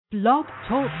Blog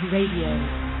Talk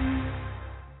Radio.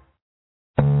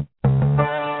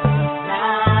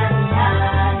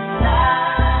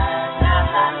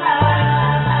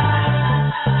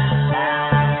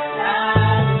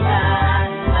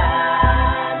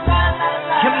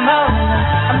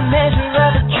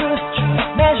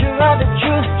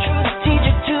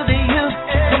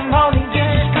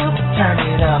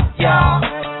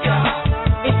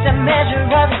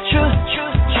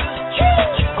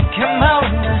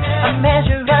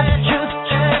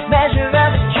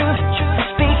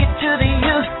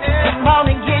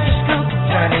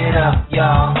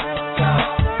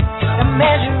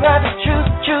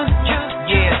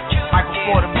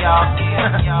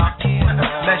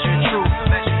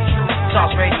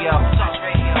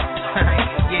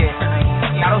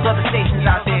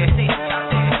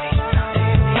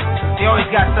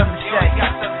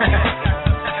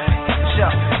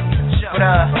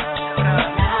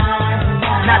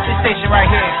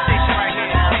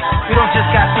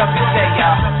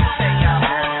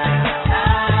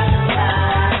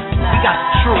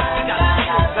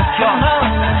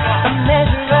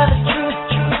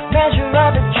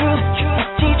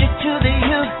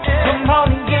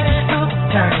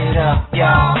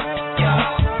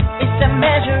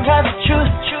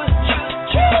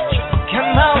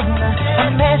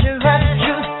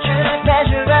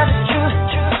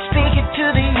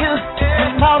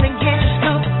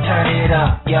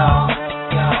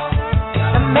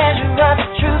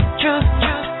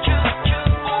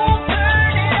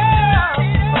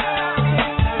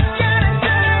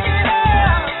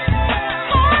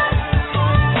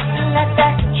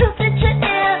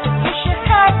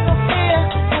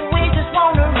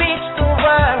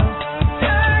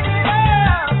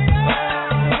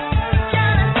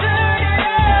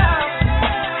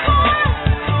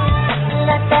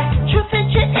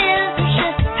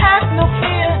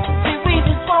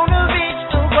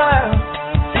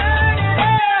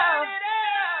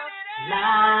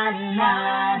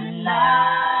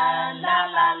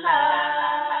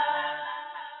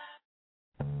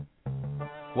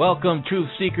 Welcome, Truth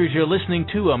Seekers. You're listening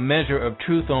to A Measure of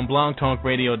Truth on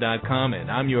blogtalkradio.com, and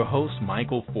I'm your host,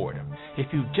 Michael Fordham. If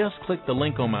you've just clicked the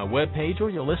link on my webpage, or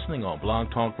you're listening on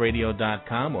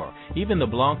blogtalkradio.com, or even the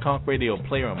Blog Talk Radio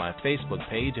player on my Facebook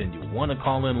page, and you want to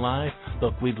call in live,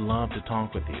 look, we'd love to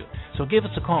talk with you. So give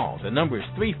us a call. The number is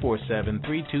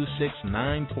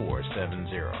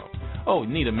 347-326-9470. Oh,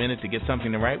 need a minute to get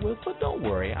something to write with? But don't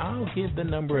worry, I'll give the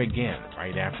number again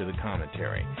right after the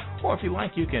commentary. Or if you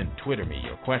like, you can Twitter me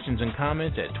your questions and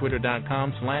comments at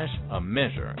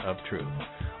twitter.com/ameasureoftruth.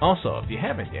 Also, if you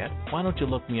haven't yet, why don't you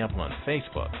look me up on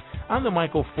Facebook? I'm the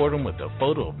Michael Fordham with a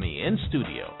photo of me in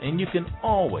studio, and you can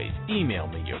always email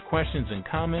me your questions and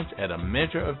comments at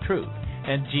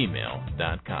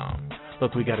ameasureoftruth@gmail.com.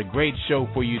 Look, we got a great show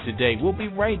for you today. We'll be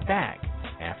right back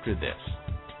after this.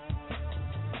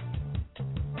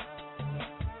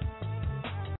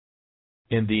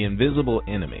 In The Invisible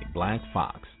Enemy, Black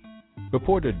Fox,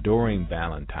 reporter Doreen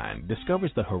Valentine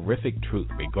discovers the horrific truth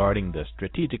regarding the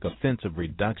Strategic Offensive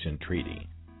Reduction Treaty,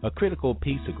 a critical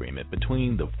peace agreement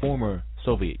between the former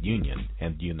Soviet Union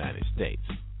and the United States.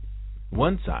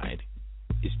 One side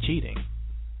is cheating,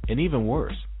 and even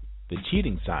worse, the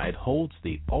cheating side holds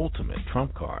the ultimate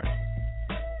trump card.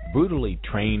 Brutally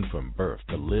trained from birth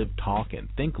to live, talk, and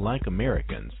think like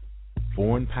Americans,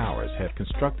 foreign powers have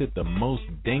constructed the most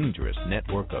dangerous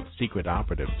network of secret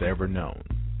operatives ever known,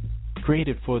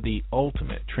 created for the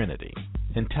ultimate trinity: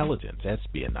 intelligence,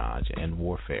 espionage, and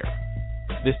warfare.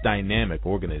 This dynamic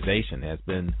organization has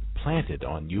been planted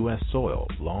on U.S. soil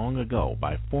long ago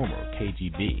by former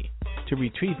KGB to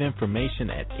retrieve information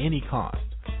at any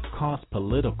cost, cause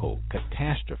political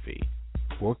catastrophe,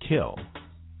 or kill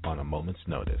on a moment's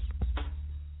notice.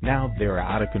 Now they're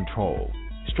out of control,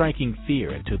 striking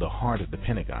fear into the heart of the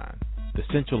Pentagon. The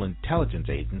Central Intelligence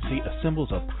Agency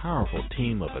assembles a powerful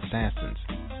team of assassins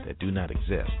that do not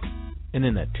exist in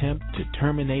an attempt to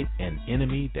terminate an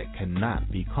enemy that cannot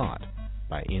be caught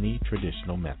by any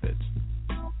traditional methods.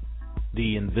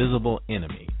 The Invisible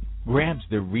Enemy grabs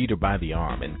the reader by the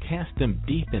arm and casts them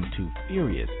deep into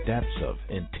furious depths of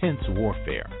intense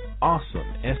warfare,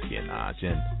 awesome espionage,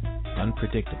 and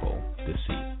unpredictable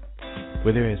deceit,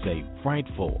 where there is a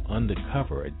frightful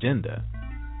undercover agenda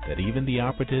that even the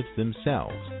operatives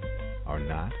themselves are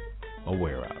not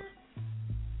aware of.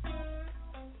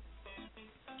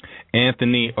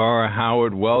 Anthony R.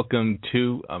 Howard, welcome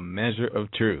to A Measure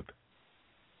of Truth.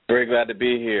 Very glad to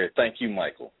be here. Thank you,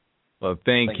 Michael. Well,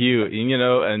 thank you. You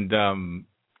know, and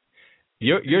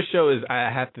your show is, I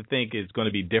have to think, is going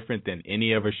to be different than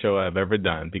any other show I've ever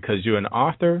done, because you're an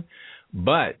author,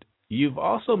 but you've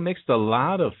also mixed a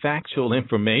lot of factual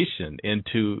information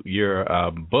into your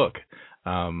book.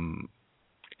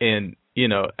 And, you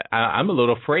know, I'm a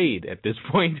little afraid at this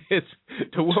point as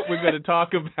to what we're going to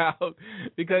talk about,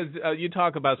 because you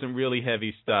talk about some really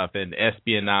heavy stuff and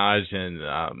espionage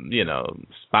and, you know,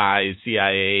 spies,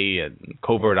 CIA and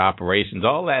covert operations.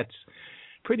 All that's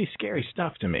pretty scary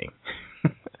stuff to me.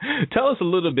 Tell us a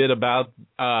little bit about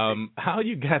how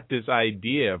you got this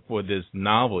idea for this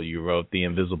novel you wrote, The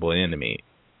Invisible Enemy.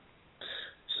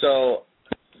 So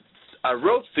I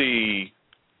wrote the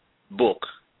book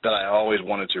that I always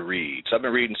wanted to read. So I've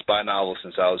been reading spy novels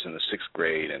since I was in the 6th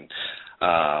grade, and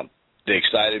they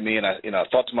excited me. And I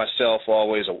thought to myself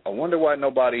always, I wonder why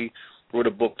nobody wrote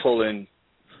a book pulling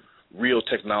real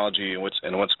technology and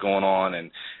what's going on, and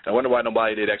I wonder why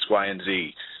nobody did X, Y, and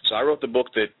Z. So I wrote the book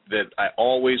that I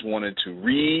always wanted to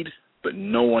read, but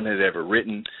no one had ever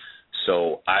written.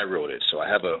 So I wrote it. So I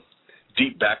have a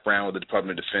deep background with the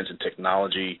Department of Defense and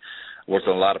technology. Worked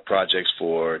on a lot of projects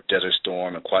for Desert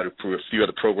Storm and quite a few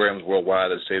other programs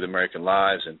worldwide that saved American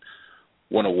lives, and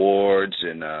won awards,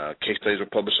 and case studies were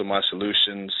published on my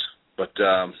solutions. But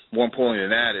more importantly than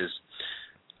that is,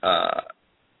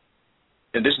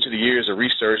 in addition to the years of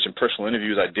research and personal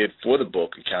interviews I did for the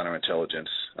book, Counterintelligence,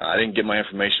 I didn't get my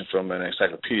information from an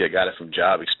encyclopedia. I got it from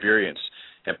job experience,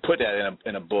 and put that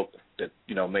in a book that,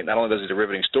 you know, not only does it a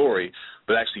riveting story,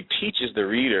 but actually teaches the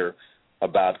reader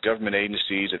about government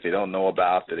agencies that they don't know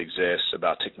about that exist,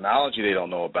 about technology they don't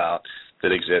know about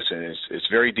that exists, and it's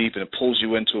very deep, and it pulls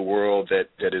you into a world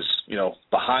that is, you know,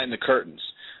 behind the curtains.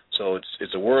 So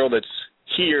it's a world that's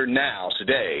here now,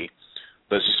 today,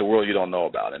 but it's just a world you don't know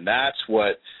about, and that's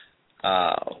what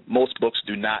most books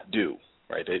do not do,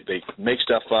 right? They make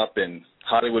stuff up, and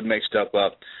Hollywood makes stuff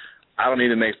up. I don't need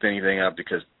to make anything up,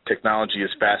 because technology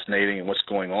is fascinating, and what's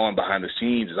going on behind the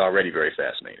scenes is already very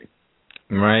fascinating.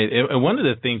 Right. And one of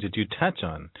the things that you touch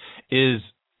on is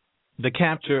the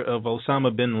capture of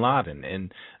Osama bin Laden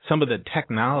and some of the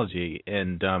technology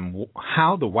and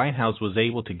how the White House was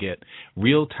able to get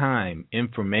real-time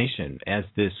information as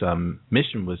this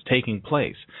mission was taking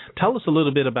place. Tell us a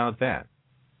little bit about that.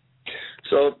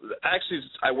 So actually,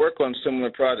 I work on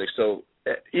similar projects. So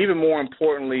even more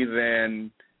importantly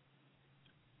than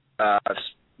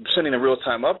sending the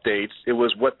real-time updates, it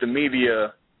was what the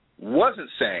media wasn't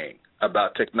saying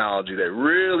about technology that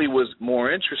really was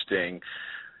more interesting,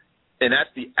 and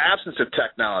that's the absence of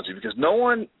technology, because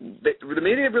the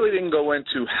media really didn't go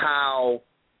into how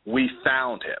we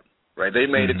found him, right? They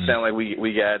made it sound like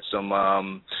we had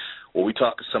some, we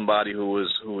talked to somebody who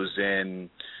was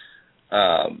in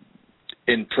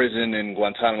prison in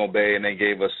Guantanamo Bay, and they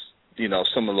gave us, you know,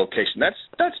 some of the location.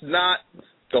 That's not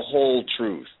the whole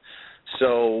truth.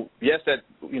 So yes, that,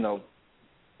 you know,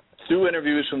 through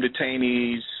interviews from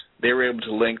detainees, they were able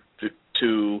to link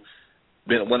to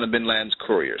one of bin Laden's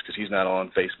couriers, because he's not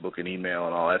on Facebook and email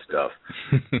and all that stuff.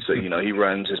 So, you know, he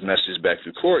runs his messages back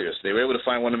through couriers. They were able to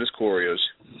find one of his couriers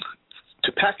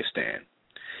to Pakistan,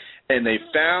 and they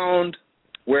found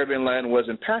where bin Laden was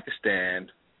in Pakistan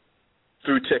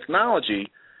through technology,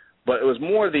 but it was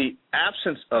more the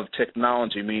absence of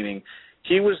technology, meaning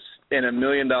he was in $1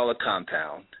 million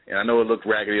compound, and I know it looked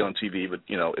raggedy on TV, but,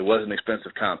 you know, it was an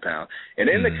expensive compound. And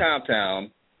in the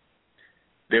compound,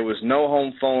 there was no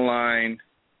home phone line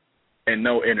and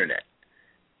no internet.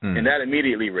 And that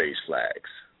immediately raised flags.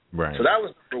 Right. So that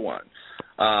was number one.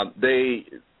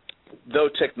 Though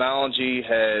technology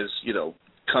has, you know,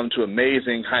 come to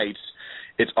amazing heights,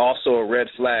 it's also a red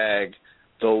flag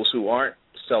those who aren't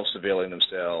self-surveilling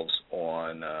themselves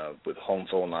on with home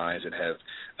phone lines and have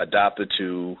adopted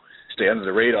to stay under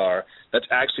the radar. That's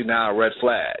actually now a red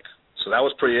flag. So that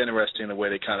was pretty interesting, the way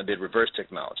they kind of did reverse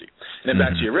technology. And then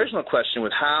back to your original question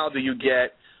with how do you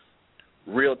get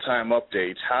real-time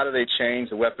updates? How do they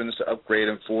change the weapons to upgrade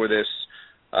them for this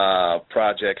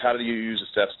project? How do you use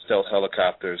the stealth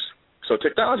helicopters? So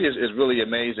technology is really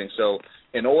amazing. So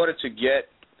in order to get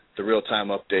the real-time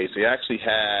updates, they actually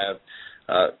have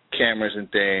cameras and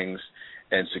things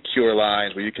and secure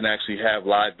lines where you can actually have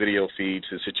live video feeds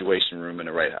to the Situation Room in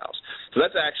the White House. So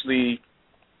that's actually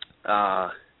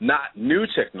not new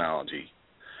technology.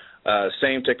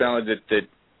 Same technology that,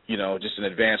 you know, just an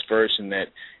advanced version that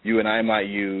you and I might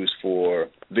use for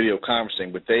video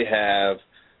conferencing, but they have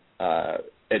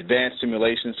advanced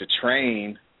simulations to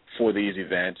train for these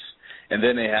events, and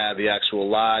then they have the actual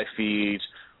live feeds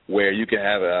where you can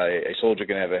have a soldier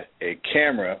can have a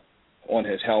camera on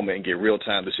his helmet and get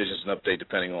real-time decisions and update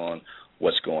depending on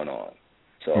what's going on.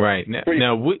 So, right.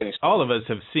 Now all of us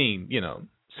have seen, you know,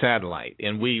 satellite,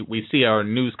 and we see our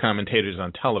news commentators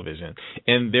on television,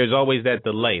 and there's always that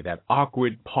delay, that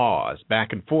awkward pause back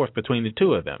and forth between the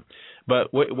two of them.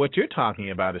 But what you're talking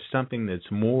about is something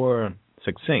that's more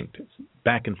succinct,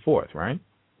 back and forth, right?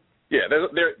 Yeah,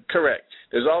 they're correct.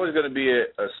 There's always going to be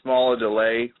a smaller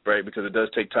delay, right, because it does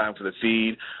take time for the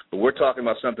feed. But we're talking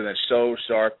about something that's so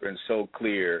sharp and so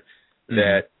clear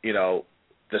that,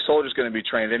 the soldier's going to be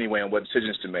trained anyway on what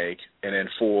decisions to make. And then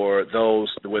for those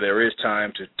where there is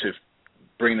time to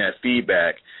bring that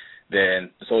feedback, then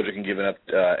the soldier can give an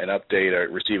update or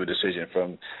receive a decision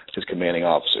from his commanding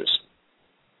officers.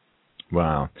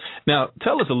 Wow. Now,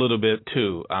 tell us a little bit,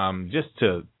 too,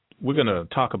 we're going to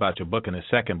talk about your book in a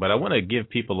second, but I want to give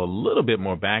people a little bit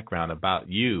more background about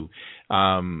you.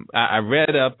 I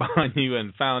read up on you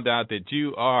and found out that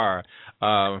you are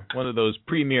one of those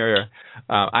premier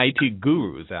IT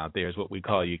gurus out there is what we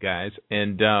call you guys.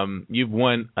 And you've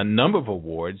won a number of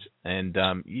awards, and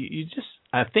you just,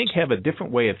 I think, have a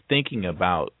different way of thinking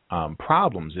about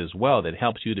problems as well that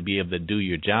helps you to be able to do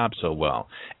your job so well.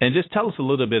 And just tell us a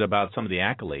little bit about some of the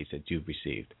accolades that you've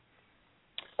received.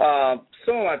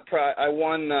 Some of I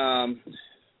won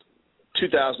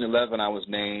 2011. I was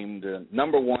named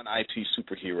 #1 IT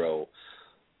superhero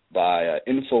by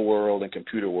InfoWorld and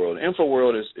Computer World.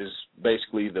 InfoWorld is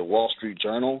basically the Wall Street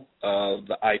Journal of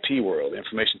the IT world,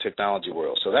 information technology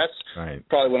world. So that's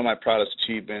probably one of my proudest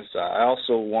achievements. I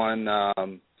also won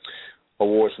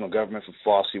awards from the government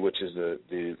for FOSSI, which is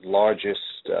the largest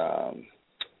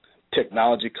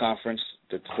technology conference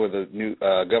for the new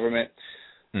government.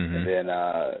 Mm-hmm. And then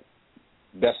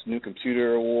Best New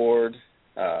Computer Award,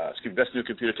 Best New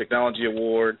Computer Technology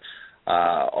Award.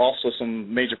 Also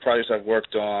some major projects I've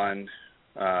worked on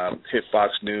hit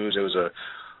Fox News. There was a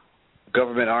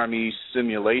government Army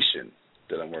simulation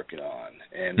that I'm working on.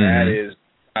 And that is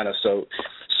kind of so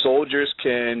soldiers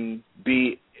can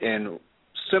be in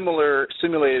similar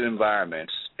simulated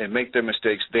environments and make their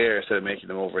mistakes there instead of making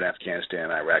them over in Afghanistan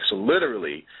and Iraq. So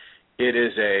literally, it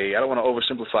is I don't want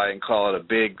to oversimplify it and call it a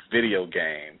big video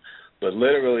game, but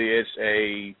literally it's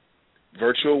a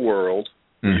virtual world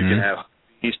where you can have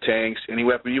these tanks, any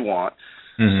weapon you want.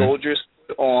 Soldiers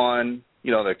put on,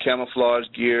 their camouflage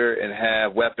gear and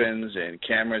have weapons and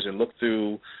cameras and look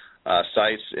through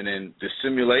sites, and then the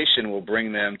simulation will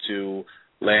bring them to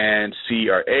land, sea,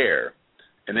 or air.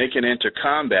 And they can enter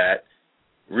combat,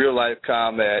 real-life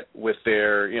combat with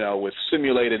their, with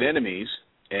simulated enemies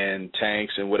and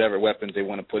tanks and whatever weapons they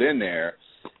want to put in there,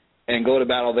 and go to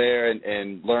battle there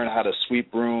and learn how to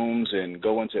sweep rooms and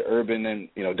go into urban and,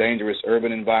 dangerous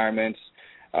urban environments,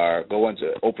 or go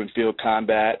into open field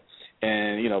combat.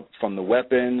 And, from the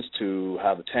weapons to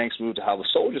how the tanks move to how the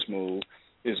soldiers move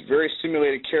is very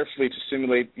simulated carefully to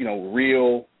simulate,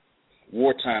 real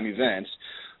wartime events.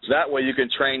 So that way you can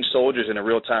train soldiers in a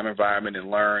real-time environment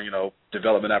and learn,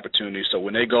 development opportunities. So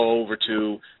when they go over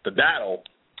to the battle,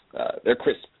 they're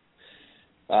crisp.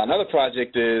 Another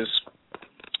project is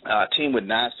a team with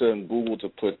NASA and Google to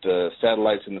put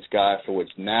satellites in the sky for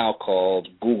what's now called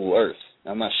Google Earth.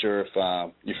 I'm not sure if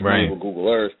you're familiar with Google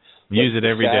Earth. Use it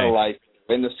every day. Satellites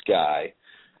in the sky,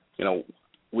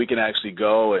 we can actually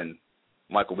go and,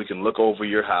 Michael, we can look over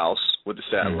your house with the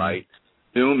satellite,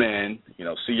 zoom in,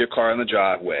 see your car in the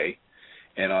driveway,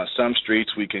 and on some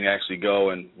streets we can actually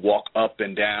go and walk up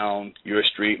and down your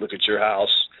street, look at your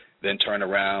house, then turn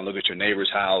around, look at your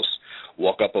neighbor's house,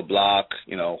 walk up a block,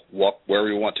 walk wherever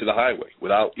we want to the highway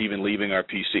without even leaving our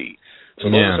PC. So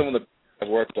those are some of the I've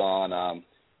worked on,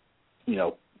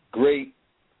 great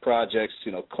projects,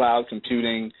 cloud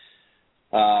computing,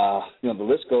 the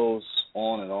list goes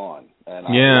on and on. And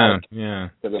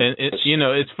And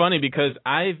it's funny because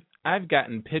I've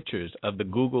gotten pictures of the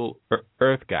Google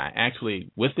Earth guy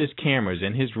actually with his cameras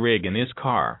and his rig in his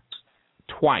car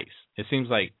twice. It seems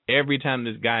like every time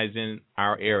this guy's in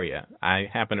our area, I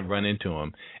happen to run into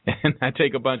him, and I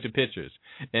take a bunch of pictures.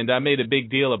 And I made a big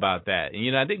deal about that.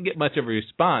 And, I didn't get much of a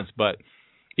response, but,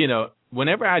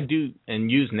 whenever I do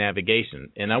and use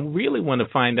navigation, and I really want to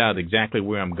find out exactly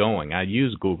where I'm going, I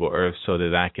use Google Earth so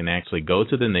that I can actually go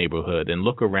to the neighborhood and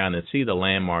look around and see the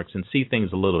landmarks and see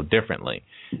things a little differently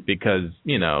because,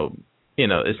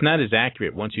 it's not as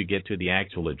accurate once you get to the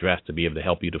actual address to be able to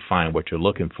help you to find what you're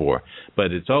looking for.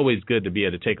 But it's always good to be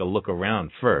able to take a look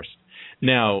around first.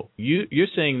 Now, you're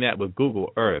saying that with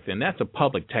Google Earth, and that's a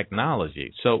public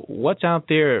technology. So what's out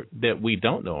there that we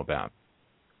don't know about?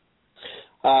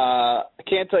 I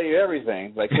can't tell you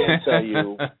everything, but I can tell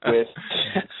you with...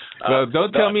 well,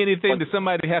 don't tell me anything that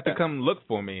somebody have to come look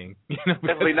for me.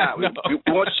 Definitely not. We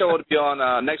want the show to be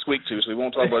on next week, too, so we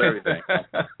won't talk about everything.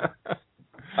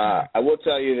 I will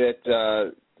tell you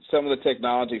that some of the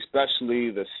technology,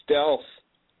 especially the stealth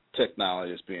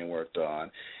technology that's being worked on,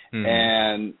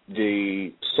 and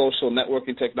the social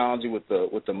networking technology with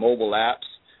the mobile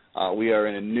apps, we are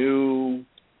in a new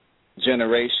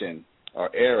generation or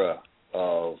era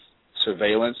of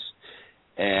surveillance,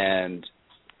 and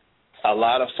a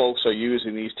lot of folks are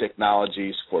using these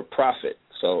technologies for profit.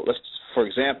 So for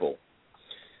example,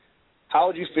 how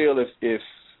would you feel if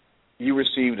you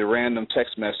received a random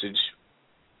text message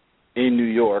in New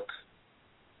York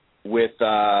with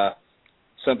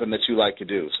something that you like to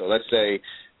do? So let's say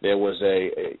there was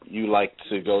you like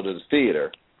to go to the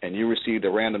theater, and you received a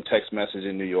random text message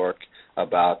in New York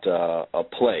about a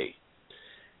play.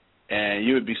 And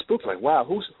you would be spooked, like, wow,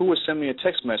 who would send me a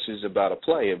text message about a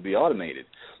play? It would be automated.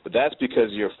 But that's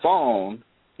because your phone,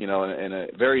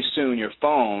 and very soon your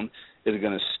phone is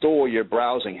going to store your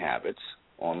browsing habits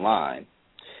online,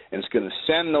 and it's going to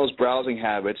send those browsing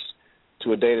habits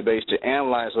to a database to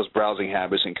analyze those browsing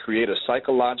habits and create a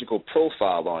psychological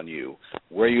profile on you,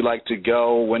 where you like to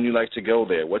go, when you like to go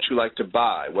there, what you like to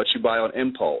buy, what you buy on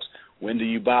impulse, when do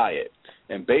you buy it.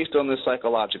 And based on this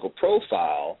psychological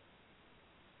profile,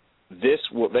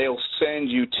 they'll send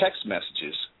you text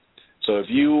messages. So if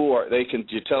you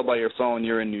tell by your phone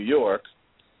you're in New York,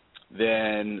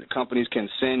 then companies can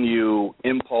send you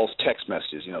impulse text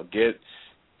messages. Get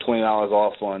 $20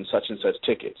 off on such and such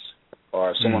tickets,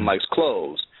 or if someone likes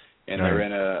clothes and they're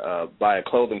in buy a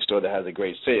clothing store that has a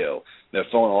great sale, their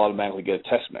phone will automatically get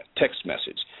a text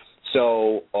message.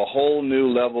 So a whole new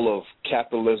level of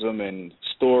capitalism and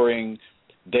storing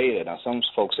data. Now, some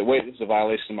folks say, wait, this is a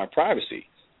violation of my privacy.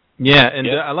 Yeah, and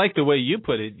I like the way you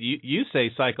put it. You say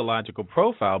psychological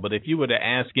profile, but if you were to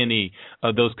ask any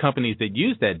of those companies that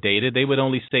use that data, they would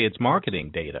only say it's marketing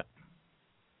data.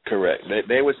 Correct.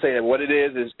 They would say that what it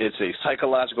is it's a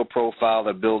psychological profile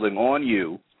they're building on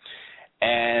you,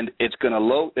 and it's going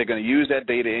to they're going to use that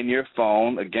data in your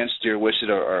phone against your wishes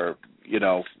or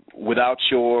without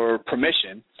your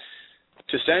permission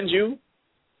to send you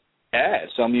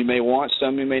ads. Some you may want,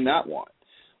 some you may not want.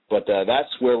 But that's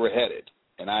where we're headed.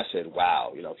 And I said,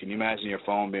 wow, can you imagine your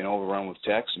phone being overrun with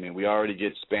text? I mean, we already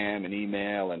get spam and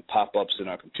email and pop-ups in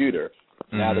our computer.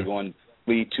 Now they're going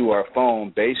to lead to our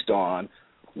phone based on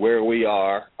where we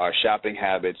are, our shopping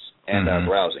habits, and our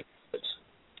browsing habits.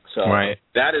 So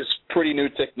that is pretty new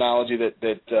technology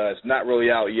that is not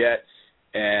really out yet.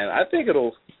 And I think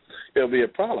it'll be a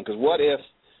problem, because what if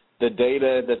the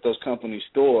data that those companies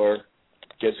store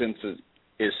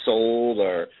is sold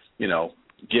or,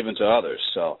 given to others?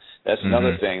 So that's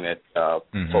another thing that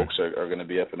folks are going to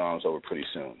be up in arms over pretty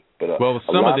soon. But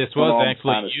some of this was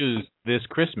actually used this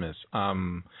Christmas.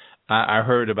 I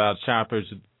heard about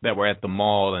shoppers that were at the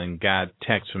mall and got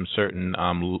texts from certain,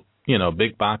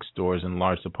 big box stores and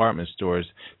large department stores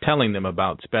telling them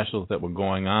about specials that were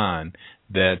going on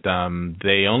that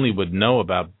they only would know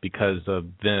about because of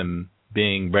them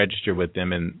being registered with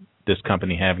them and this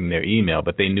company having their email,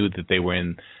 but they knew that they were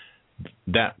in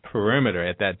that perimeter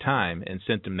at that time and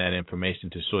sent them that information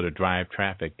to sort of drive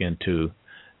traffic into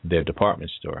their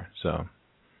department store. So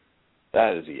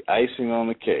that is the icing on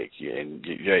the cake. And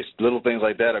little things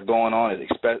like that are going on.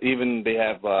 Even they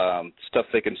have stuff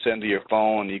they can send to your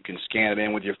phone. You can scan it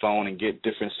in with your phone and get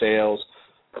different sales,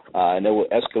 and it will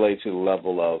escalate to the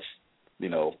level of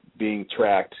being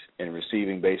tracked and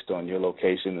receiving based on your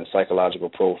location and psychological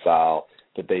profile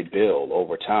that they build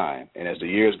over time. And as the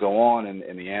years go on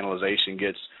and the analyzation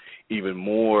gets even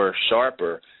more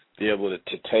sharper, be able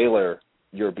to tailor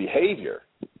your behavior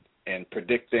and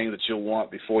predict things that you'll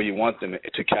want before you want them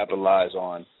to capitalize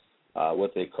on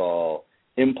what they call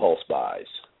impulse buys,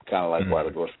 kind of like why the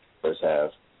grocery stores have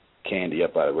candy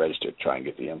up by the register to try and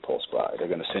get the impulse buy. They're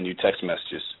going to send you text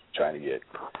messages trying to get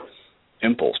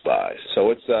impulse buys.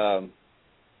 So it's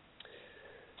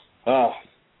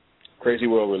crazy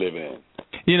world we're living in.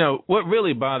 What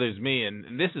really bothers me,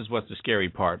 and this is what's the scary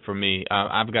part for me,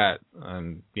 I've got,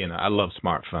 I love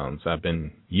smartphones. I've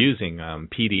been using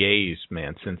PDAs,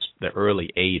 man, since the early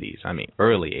 80s. I mean,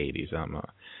 early 80s.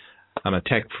 I'm a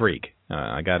tech freak.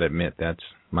 I got to admit, that's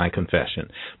my confession.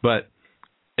 But,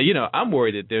 I'm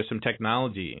worried that there's some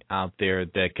technology out there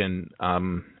that can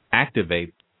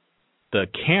activate the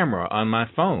camera on my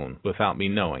phone without me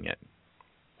knowing it.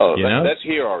 Oh, that's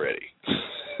here already.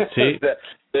 See?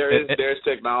 There's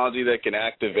technology that can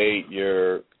activate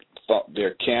your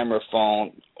camera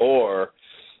phone or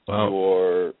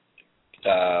your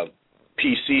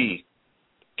PC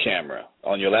camera.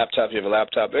 On your laptop, if you have a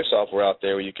laptop, there's software out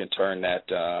there where you can turn that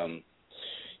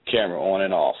camera on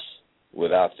and off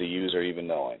without the user even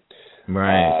knowing.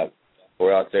 Right.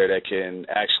 Or out there that can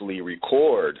actually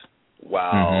record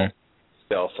while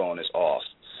cell phone is off.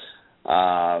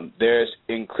 There's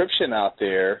encryption out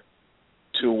there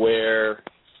to where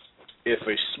if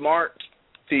a smart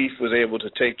thief was able to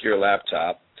take your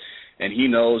laptop, and he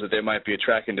knows that there might be a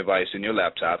tracking device in your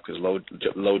laptop, because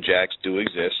LoJacks do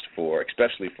exist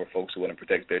especially for folks who want to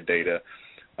protect their data,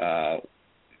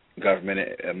 government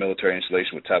and military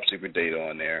installation with top secret data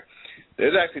on there.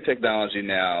 There's actually technology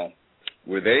now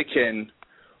where they can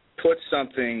put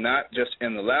something not just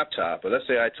in the laptop, but let's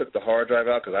say I took the hard drive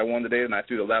out because I wanted the data and I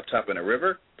threw the laptop in a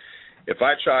river. If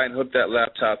I try and hook that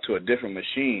laptop to a different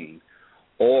machine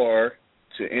or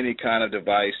to any kind of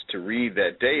device to read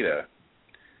that data,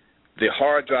 the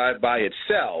hard drive by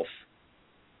itself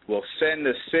will send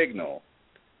a signal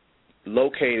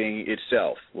locating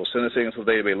itself. Will send a signal to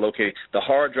the database locating the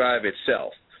hard drive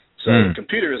itself. So the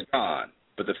computer is gone,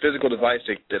 but the physical device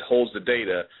that holds the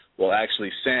data will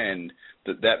actually send,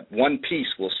 that one piece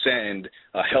will send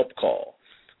a help call.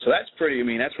 So that's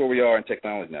that's where we are in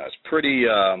technology now. It's pretty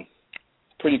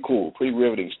cool, pretty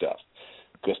riveting stuff.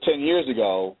 Because 10 years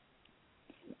ago,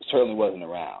 it certainly wasn't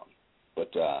around.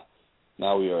 But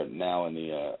now we are in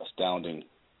the astounding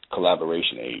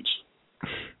collaboration age.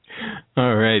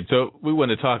 All right. So we want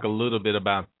to talk a little bit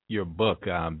about your book,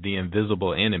 The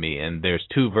Invisible Enemy, and there's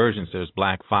two versions. There's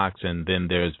Black Fox and then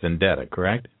there's Vendetta,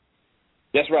 correct?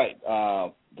 That's right.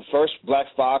 The first Black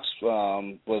Fox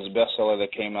was a bestseller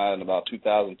that came out in about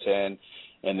 2010,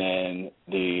 and then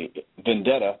the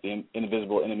Vendetta, The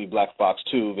Invisible Enemy Black Fox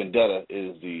 2, Vendetta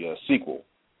is the sequel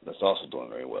that's also doing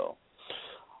very well.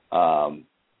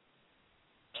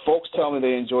 Folks tell me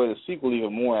they enjoy the sequel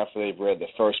even more after they've read the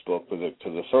first book, because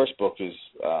the first book is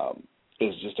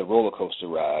just a roller coaster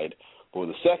ride. But with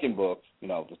the second book,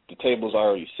 the table's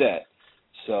already set.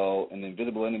 So in The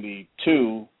Invisible Enemy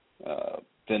 2,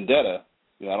 Vendetta,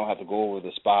 I don't have to go over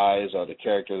the spies or the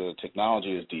character or the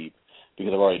technology is deep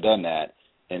because I've already done that,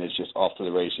 and it's just off to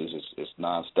the races. It's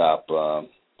nonstop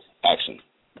action.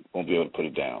 Won't be able to put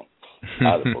it down.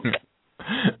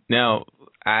 Now,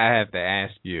 I have to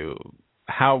ask you,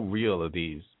 how real are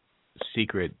these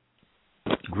secret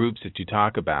groups that you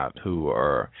talk about who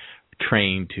are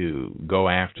trained to go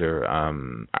after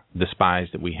the spies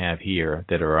that we have here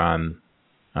that are on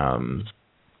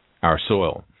our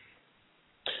soil?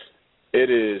 It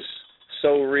is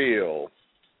so real.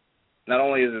 Not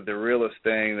only is it the realest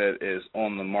thing that is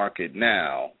on the market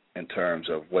now in terms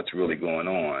of what's really going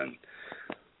on,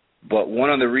 but one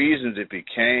of the reasons it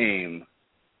became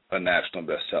a national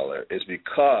bestseller is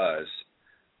because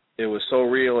it was so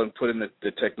real and putting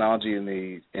the technology in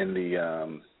the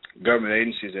government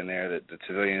agencies in there that the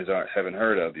civilians haven't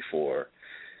heard of before.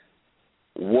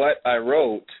 What I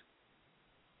wrote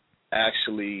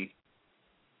actually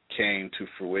came to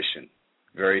fruition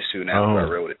very soon after I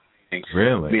wrote it.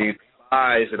 Really? The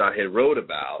spies that I had wrote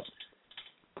about,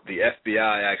 the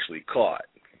FBI actually caught.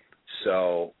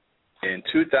 So in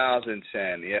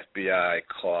 2010, the FBI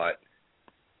caught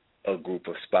a group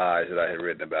of spies that I had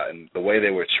written about. And the way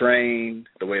they were trained,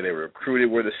 the way they were recruited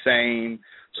were the same.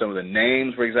 Some of the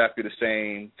names were exactly the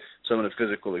same. Some of the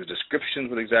physical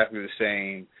descriptions were exactly the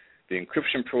same. The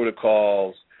encryption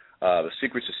protocols, the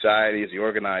secret societies, the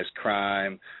organized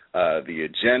crime, the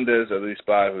agendas of these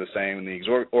spies were the same, and the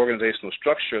organizational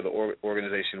structure of the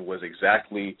organization was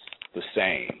exactly the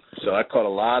same. So I caught a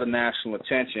lot of national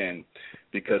attention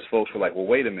because folks were like, well,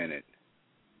 wait a minute.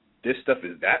 This stuff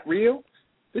is that real?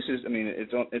 This is,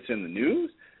 it's in the news.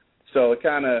 So it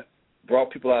kind of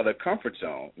brought people out of their comfort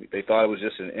zone. They thought it was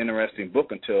just an interesting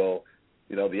book until,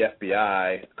 the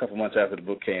FBI, a couple months after the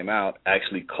book came out,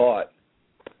 actually caught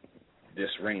this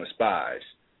ring of spies.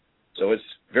 So it's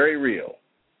very real.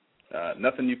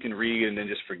 Nothing you can read and then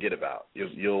just forget about.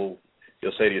 You'll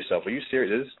say to yourself, are you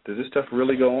serious? Does this stuff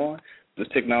really go on? Does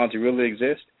technology really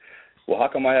exist? Well, how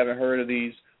come I haven't heard of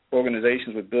these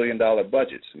organizations with billion-dollar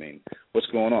budgets? What's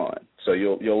going on? So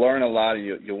you'll learn a lot, and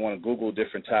you'll want to Google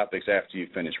different topics after you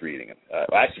finish reading them.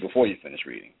 Actually, before you finish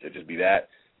reading, you'll be that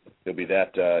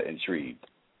intrigued.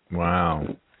 Wow.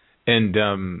 And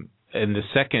the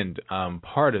second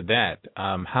part of that,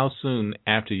 how soon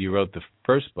after you wrote the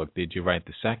first book did you write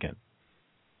the second?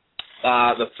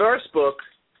 The first book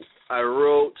I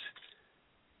wrote.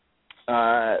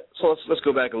 So let's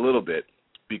go back a little bit,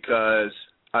 because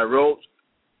I wrote.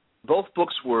 Both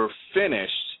books were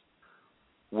finished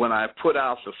when I put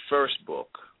out the first book.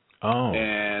 Oh.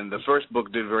 And the first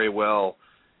book did very well,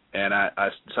 and I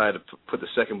decided to put the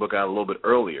second book out a little bit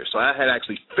earlier. So I had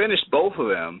actually finished both of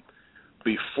them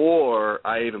before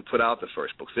I even put out the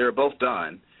first book. They were both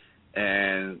done,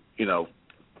 and,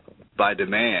 by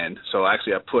demand. So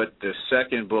actually I put the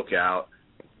second book out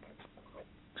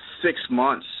 6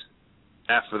 months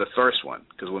after the first one,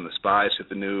 because when the Spies hit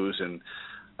the news and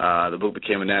the book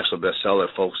became a national bestseller,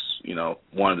 folks,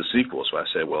 wanted the sequel. So I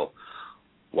said, well,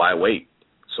 why wait?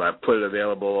 So I put it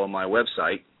available on my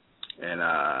website, and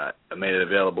I made it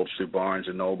available through Barnes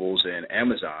and Nobles and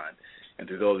Amazon, and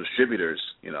through those distributors,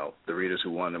 the readers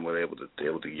who wanted them were able to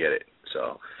get it.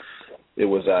 So it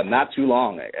was not too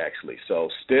long, actually. So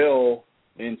still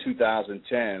in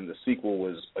 2010, the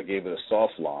sequel I gave it a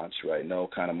soft launch, right? No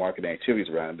kind of marketing activities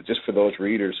around it, but just for those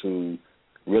readers who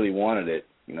really wanted it,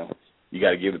 you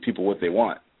got to give the people what they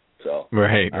want. So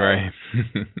right.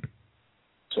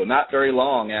 So not very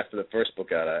long after the first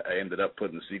book out, I ended up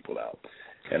putting the sequel out,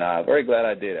 and I'm very glad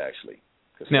I did, actually.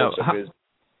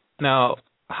 Now,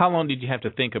 how long did you have to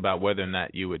think about whether or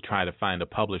not you would try to find a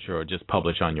publisher or just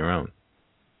publish on your own?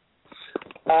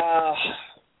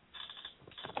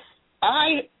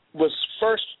 I was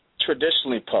first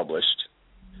traditionally published.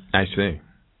 I see.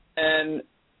 And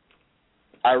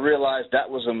I realized that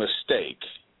was a mistake.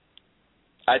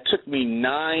 It took me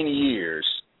 9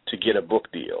 years to get a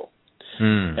book deal.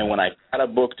 And when I got a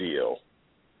book deal,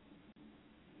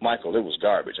 Michael, it was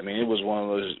garbage. I mean, it was one of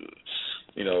those,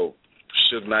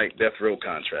 Suge Knight Death Row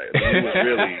contracts. It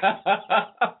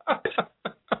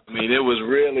was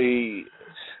really,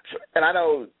 and I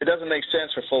know it doesn't make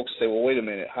sense for folks to say, well, wait a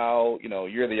minute, how,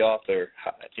 you're the author,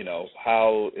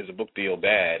 how is a book deal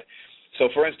bad? So,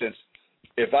 for instance,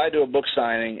 if I do a book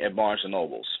signing at Barnes &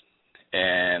 Noble's,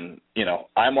 and,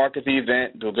 I market the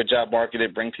event, do a good job marketing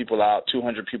it, bring people out,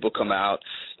 200 people come out,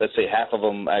 let's say half of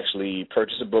them actually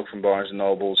purchase a book from Barnes &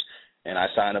 Noble's, and I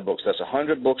sign a book. So that's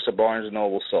 100 books that Barnes &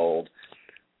 Noble sold.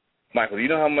 Michael, do you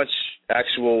know how much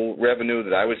actual revenue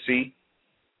that I would see?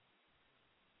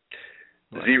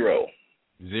 Right.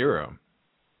 Zero.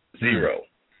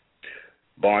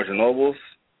 Barnes & Noble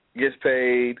gets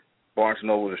paid. Barnes &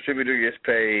 Noble distributor gets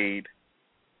paid.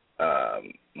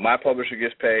 My publisher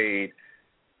gets paid.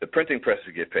 The printing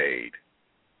presses get paid.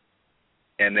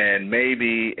 And then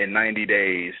maybe in 90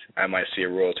 days, I might see a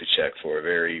royalty check for a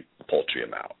very paltry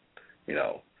amount.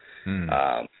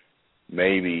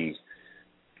 Maybe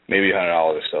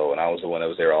 $100 or so, and I was the one that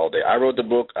was there all day. I wrote the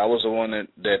book. I was the one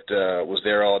that was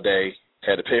there all day,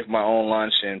 had to pay for my own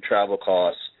lunch and travel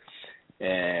costs,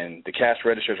 and the cash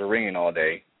registers were ringing all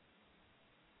day.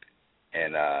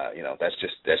 And, that's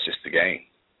just the game.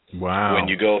 Wow. When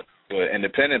you go to an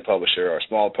independent publisher or a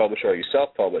small publisher or you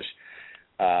self-publish,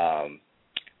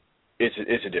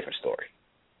 it's a different story.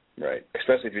 Right,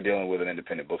 especially if you're dealing with an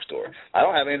independent bookstore. I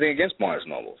don't have anything against Barnes &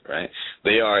 Noble, right?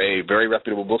 They are a very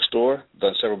reputable bookstore,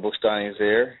 done several book signings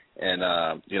there, and,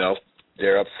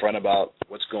 they're upfront about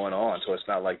what's going on, so it's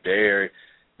not like they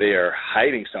are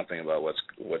hiding something about what's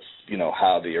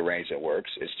how the arrangement works.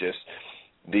 It's just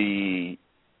the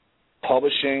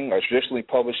publishing or traditionally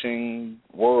publishing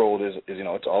world is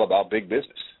it's all about big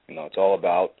business. It's all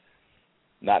about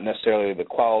not necessarily the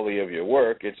quality of your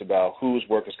work, it's about whose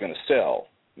work is going to sell.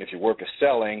 If your work is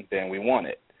selling, then we want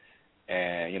it.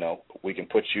 And, we can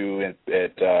put you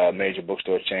at a major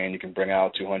bookstore chain. You can bring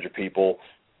out 200 people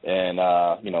and,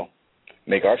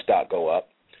 make our stock go up.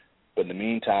 But in the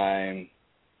meantime,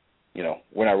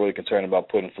 we're not really concerned about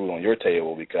putting food on your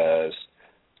table because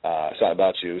it's not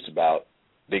about you. It's about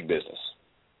big business.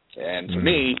 And for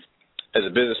me, as a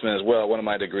businessman as well, one of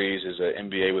my degrees is an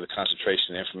MBA with a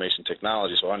concentration in information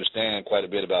technology, so I understand quite a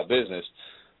bit about business.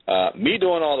 Me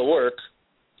doing all the work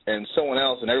and someone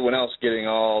else and everyone else getting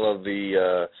all of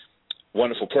the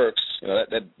wonderful perks,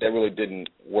 that really didn't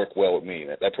work well with me.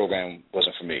 That program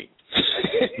wasn't for me.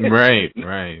 Right.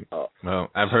 Well,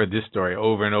 I've heard this story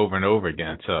over and over and over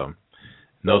again, so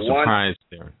no surprise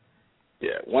there.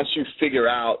 Yeah, once you figure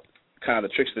out kind of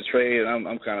the tricks of the trade, and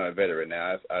I'm kind of a veteran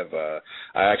now.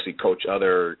 I actually coach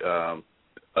other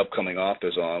upcoming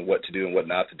authors on what to do and what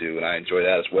not to do, and I enjoy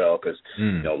that as well because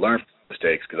learn from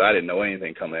mistakes because I didn't know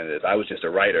anything coming into this. I was just a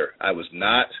writer. I was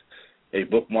not a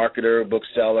book marketer,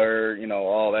 bookseller,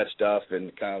 all that stuff,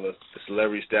 and kind of the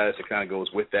celebrity status that kind of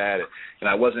goes with that. And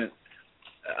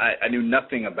I knew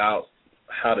nothing about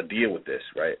how to deal with this,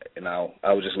 right? And I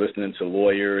was just listening to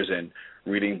lawyers and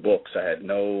reading books. I had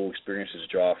no experiences to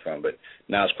draw from, but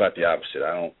now it's quite the opposite.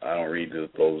 I don't read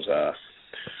those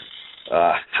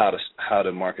how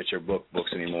to market your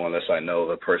books anymore unless I know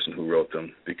the person who wrote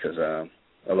them because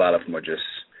a lot of them are just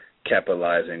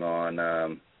capitalizing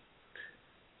on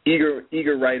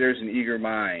eager writers and eager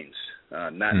minds,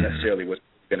 not necessarily what's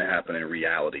going to happen in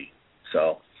reality.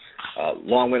 So,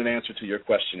 long-winded answer to your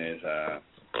question is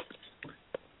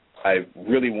I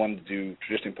really wanted to do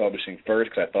traditional publishing first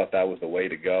because I thought that was the way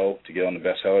to go to get on the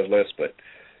bestsellers list, but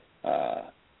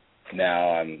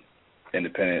now I'm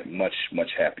independent, much, much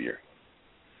happier.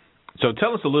 So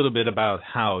tell us a little bit about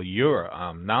how your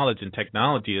knowledge and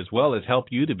technology as well has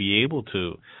helped you to be able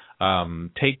to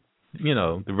take,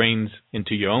 the reins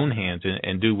into your own hands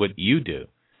and do what you do.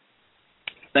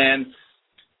 And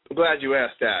I'm glad you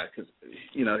asked that, because,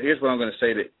 here's what I'm going to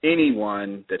say to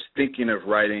anyone that's thinking of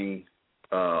writing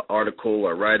an article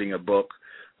or writing a book.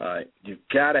 You've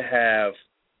got to have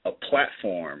a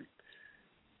platform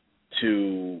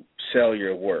to sell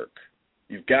your work.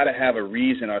 You've got to have a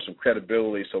reason or some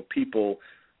credibility so people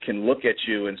can look at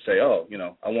you and say, oh,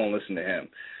 I won't listen to him.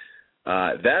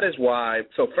 That is why.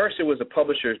 So first it was a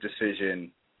publisher's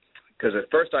decision, because at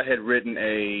first I had written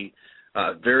a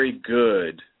very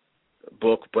good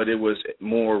book, but it was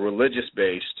more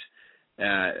religious-based,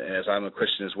 as I'm a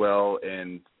Christian as well,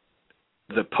 and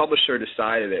the publisher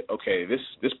decided that, okay,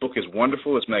 this book is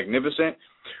wonderful, it's magnificent.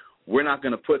 We're not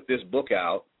going to put this book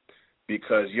out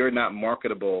because you're not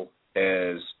marketable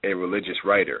as a religious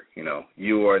writer.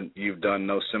 You've done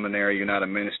no seminary, you're not a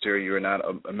minister, you're not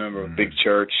a member of a big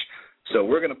church. So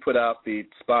we're going to put out the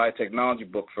spy technology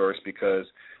book first because,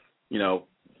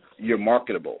 you're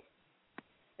marketable.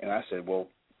 And I said, well,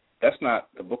 that's not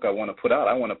the book I want to put out.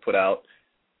 I want to put out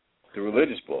the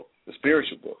religious book, the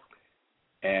spiritual book.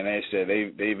 And they said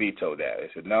they vetoed that. They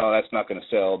said, no, that's not going to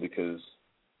sell because,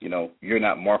 you're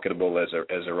not marketable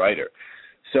as a writer.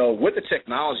 So with the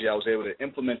technology, I was able to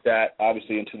implement that,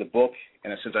 obviously, into the book.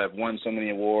 And since I've won so many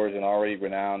awards and already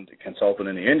renowned consultant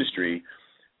in the industry,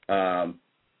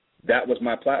 that was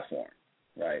my platform,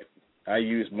 right? I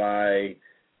used my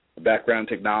background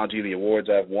in technology, the awards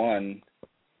I've won,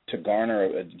 to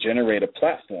generate a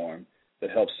platform that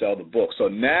helps sell the book. So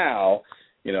now,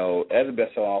 as a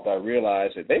best-selling author, I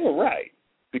realized that they were right.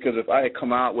 Because if I had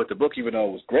come out with the book, even though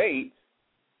it was great,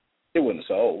 it wouldn't have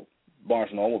sold.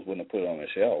 Barnes & Noble wouldn't have put it on their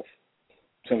shelf,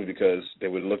 simply because they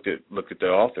would have looked at the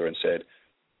author and said,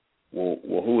 well,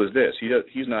 who is this?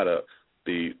 He's not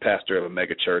the pastor of a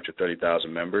mega church with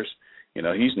 30,000 members.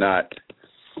 He's not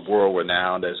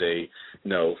world-renowned as a,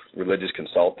 religious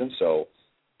consultant. So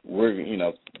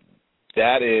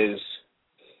that is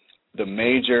the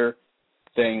major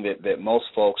thing that most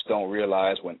folks don't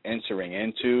realize when entering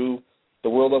into the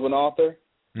world of an author.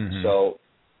 Mm-hmm. So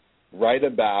write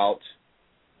about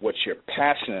what you're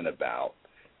passionate about,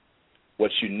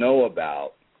 what you know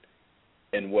about,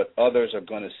 and what others are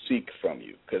going to seek from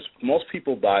you. Because most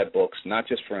people buy books not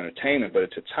just for entertainment, but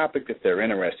it's a topic that they're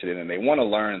interested in and they want to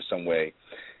learn in some way.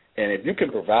 And if you can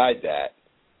provide that,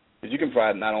 if you can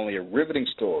provide not only a riveting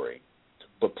story,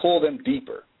 but pull them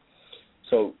deeper.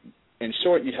 So in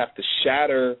short, you have to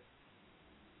shatter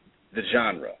the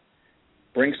genre,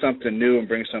 bring something new and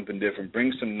bring something different,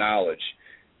 bring some knowledge,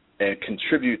 and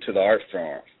contribute to the art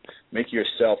form. Make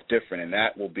yourself different, and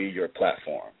that will be your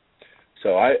platform.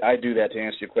 So I do that to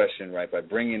answer your question, right, by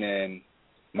bringing in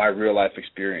my real-life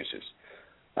experiences,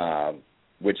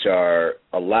 which are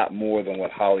a lot more than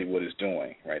what Hollywood is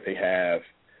doing, right? They have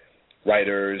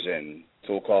writers and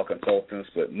so-called consultants,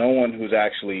 but no one who's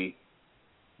actually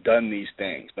done these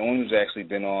things, no one who's actually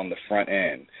been on the front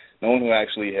end, no one who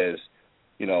actually has,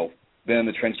 been in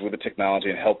the trenches with the technology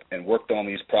and helped and worked on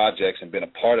these projects and been a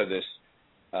part of this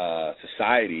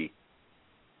society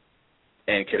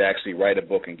and could actually write a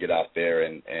book and get out there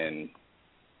and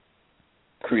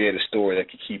create a story that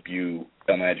could keep you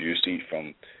on the edge of your seat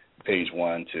from page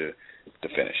one to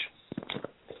finish.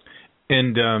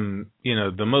 And,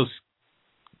 the most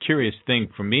curious thing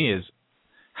for me is,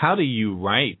 how do you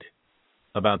write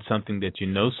about something that you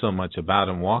know so much about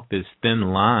and walk this thin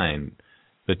line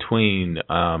between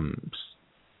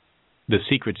the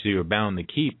secrets you're bound to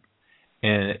keep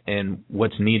and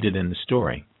what's needed in the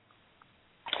story?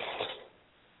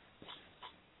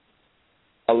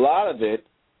 A lot of it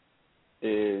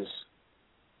is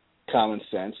common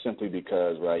sense, simply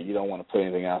because, right, you don't want to put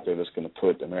anything out there that's going to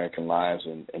put American lives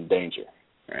in danger,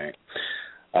 right?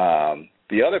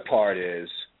 The other part is,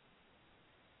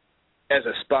 as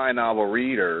a spy novel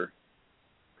reader,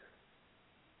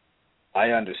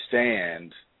 I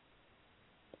understand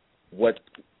what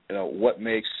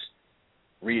makes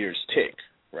readers tick,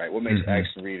 right? What makes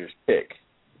action readers tick.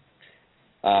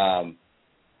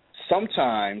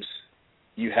 Sometimes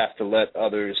you have to let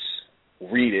others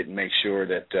read it and make sure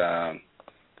that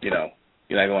you're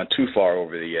not going too far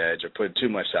over the edge or putting too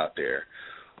much out there.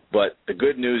 But the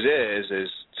good news is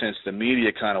since the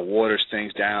media kind of waters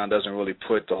things down, doesn't really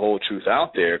put the whole truth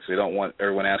out there because they don't want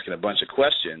everyone asking a bunch of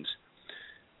questions,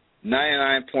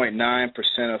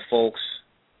 99.9% of folks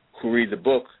who read the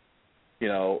book,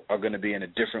 are going to be in a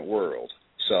different world.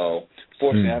 So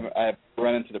fortunately, I have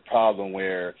run into the problem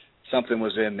where something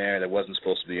was in there that wasn't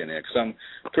supposed to be in there, because I'm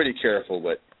pretty careful,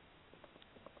 but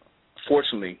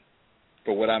fortunately,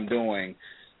 for what I'm doing,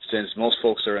 since most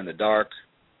folks are in the dark.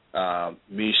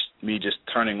 Me just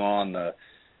turning on the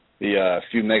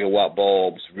few megawatt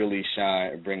bulbs really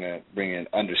bring an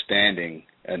understanding,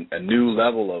 a new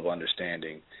level of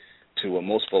understanding to what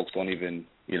most folks don't even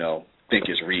think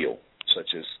is real, such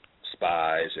as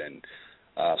spies. And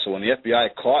so when the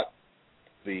FBI caught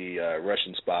the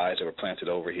Russian spies that were planted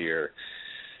over here,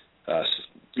 for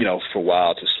a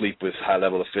while to sleep with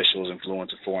high-level officials,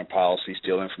 influence of foreign policy,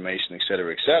 steal information, et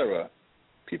cetera,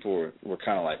 people were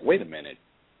kind of like, wait a minute,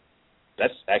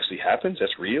 that actually happens?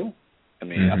 That's real? I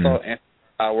mean, I thought Anthony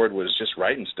Howard was just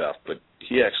writing stuff, but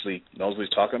he actually knows what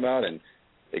he's talking about, and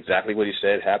exactly what he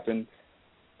said happened.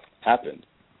 I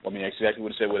mean, exactly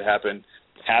what he said would happen,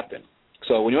 happened.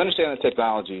 So when you understand the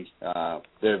technology, there are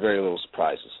very little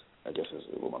surprises, I guess is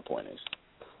what my point is.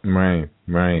 Right.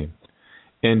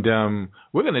 And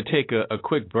we're going to take a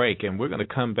quick break, and we're going to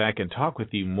come back and talk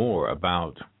with you more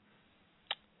about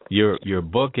your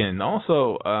book, and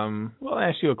also we'll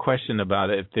ask you a question about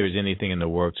if there's anything in the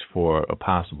works for a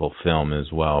possible film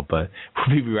as well. But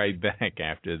we'll be right back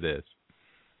after this.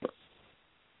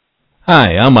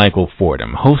 Hi, I'm Michael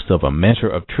Fordham, host of A Measure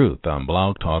of Truth on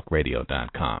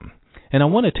blogtalkradio.com. And I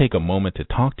want to take a moment to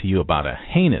talk to you about a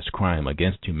heinous crime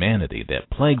against humanity that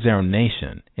plagues our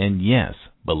nation, and yes,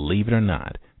 believe it or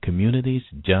not, communities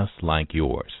just like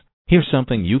yours. Here's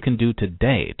something you can do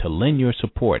today to lend your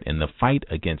support in the fight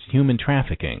against human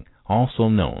trafficking, also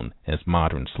known as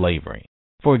modern slavery.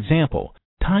 For example,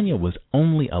 Tanya was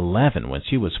only 11 when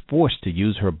she was forced to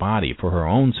use her body for her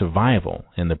own survival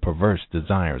and the perverse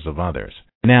desires of others.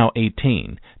 Now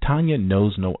 18, Tanya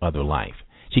knows no other life.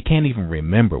 She can't even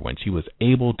remember when she was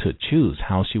able to choose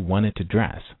how she wanted to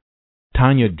dress.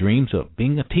 Tanya dreams of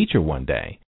being a teacher one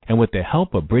day, and with the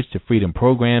help of Bridge to Freedom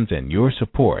programs and your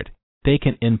support, they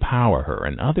can empower her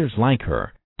and others like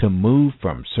her to move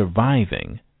from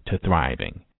surviving to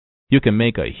thriving. You can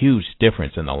make a huge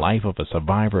difference in the life of a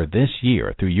survivor this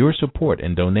year through your support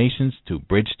and donations to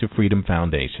Bridge to Freedom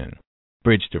Foundation.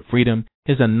 Bridge to Freedom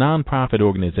is a nonprofit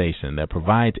organization that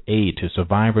provides aid to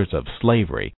survivors of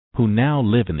slavery who now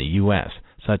live in the U.S.,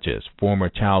 such as former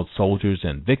child soldiers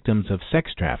and victims of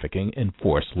sex trafficking and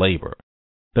forced labor.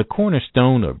 The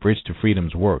cornerstone of Bridge to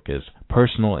Freedom's work is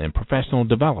personal and professional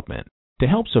development to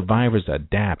help survivors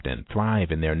adapt and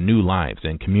thrive in their new lives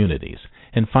and communities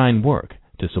and find work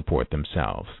to support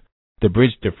themselves. The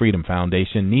Bridge to Freedom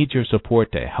Foundation needs your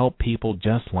support to help people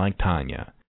just like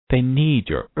Tanya. They need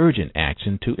your urgent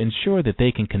action to ensure that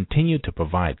they can continue to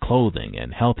provide clothing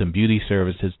and health and beauty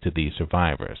services to these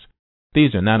survivors.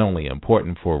 These are not only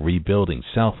important for rebuilding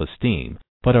self-esteem,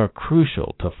 but are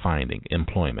crucial to finding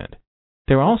employment.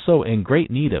 They're also in great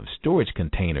need of storage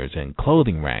containers and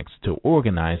clothing racks to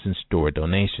organize and store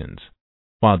donations.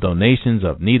 While donations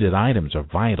of needed items are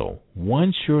vital,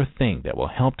 one sure thing that will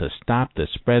help to stop the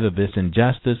spread of this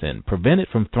injustice and prevent it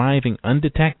from thriving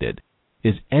undetected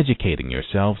is educating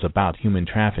yourselves about human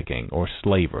trafficking or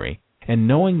slavery and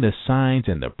knowing the signs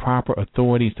and the proper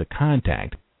authorities to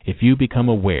contact if you become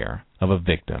aware of a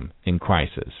victim in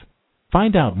crisis.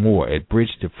 Find out more at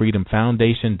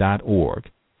bridgetofreedomfoundation.org,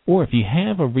 or if you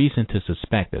have a reason to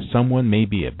suspect that someone may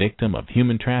be a victim of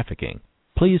human trafficking,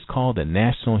 please call the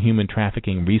National Human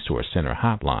Trafficking Resource Center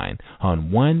hotline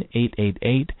on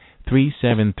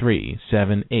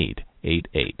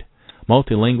 1-888-373-7888.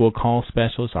 Multilingual call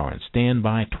specialists are on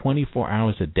standby 24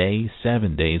 hours a day,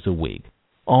 7 days a week.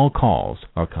 All calls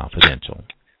are confidential.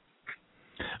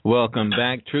 Welcome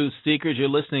back, Truth Seekers. You're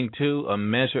listening to A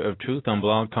Measure of Truth on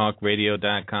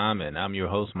blogtalkradio.com, and I'm your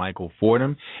host, Michael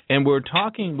Fordham, and we're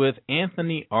talking with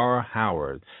Anthony R.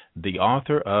 Howard, the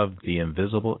author of The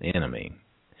Invisible Enemy.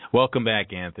 Welcome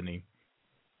back, Anthony.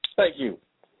 Thank you.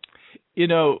 You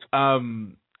know, I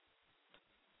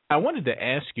wanted to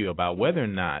ask you about whether or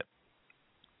not,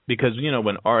 because, you know,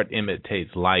 when art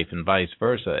imitates life and vice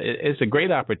versa, it's a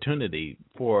great opportunity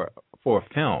for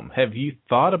film. Have you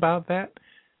thought about that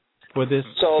for this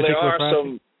particular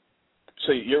project?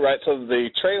 So you're right. So the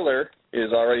trailer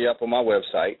is already up on my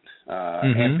website,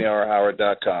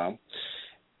 AnthonyRHoward.com.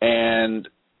 And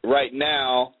right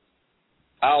now,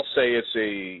 I'll say it's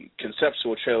a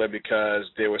conceptual trailer because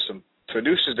there were some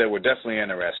producers that were definitely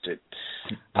interested.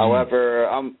 However,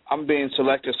 I'm being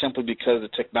selective simply because the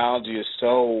technology is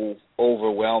so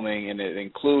overwhelming and it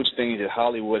includes things that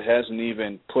Hollywood hasn't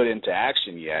even put into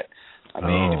action yet. I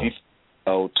mean, if you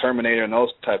know, Terminator and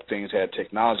those type of things had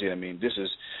technology. I mean, this is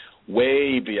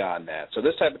way beyond that. So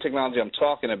this type of technology I'm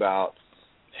talking about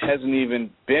hasn't even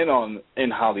been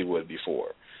in Hollywood before.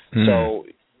 So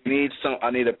I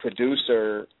need a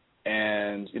producer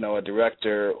and, you know, a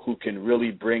director who can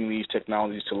really bring these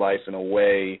technologies to life in a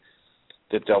way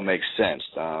that they'll make sense.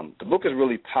 The book is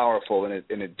really powerful, and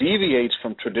it deviates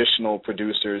from traditional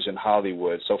producers in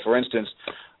Hollywood. So, for instance,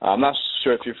 I'm not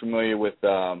sure if you're familiar with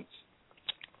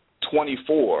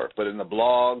 24, but in the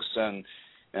blogs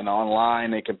and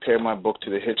online, they compare my book to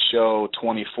the hit show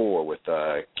 24 with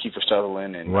Kiefer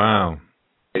Sutherland and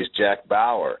Jack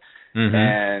Bauer. Mm-hmm.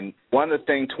 And one of the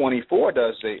things 24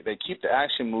 does, they keep the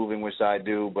action moving, which I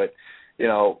do, but, you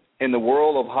know, in the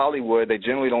world of Hollywood, they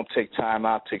generally don't take time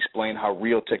out to explain how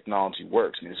real technology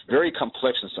works. I mean, it's very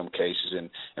complex in some cases, and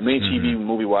many TV and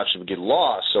movie watchers would get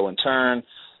lost. So in turn,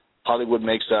 Hollywood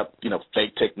makes up, you know,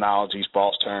 fake technologies,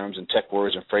 false terms, and tech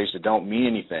words and phrases that don't mean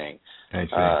anything,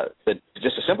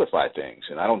 just to simplify things.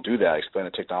 And I don't do that. I explain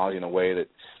the technology in a way that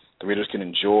the readers can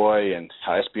enjoy and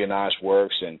how espionage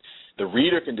works, and the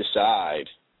reader can decide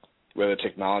whether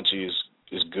technology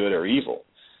is good or evil.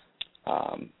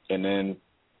 And then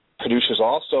producers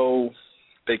also,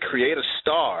 they create a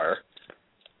star,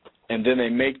 and then they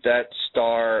make that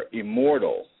star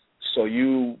immortal. So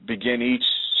you begin each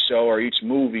show or each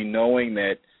movie knowing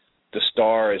that the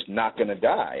star is not going to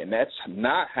die, and that's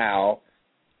not how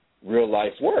real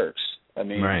life works. I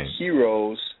mean,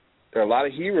 heroes, there are a lot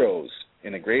of heroes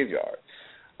in a graveyard.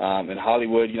 In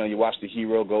Hollywood, you know, you watch the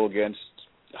hero go against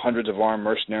hundreds of armed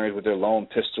mercenaries with their lone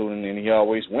pistol, and he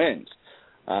always wins.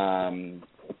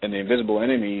 And the invisible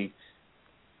enemy,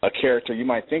 a character you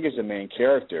might think is the main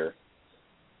character,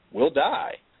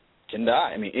 can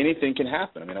die. I mean, anything can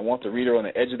happen. I mean, I want the reader on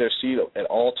the edge of their seat at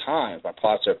all times. My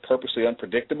plots are purposely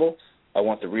unpredictable. I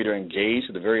want the reader engaged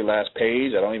to the very last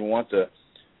page. I don't even want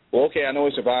I know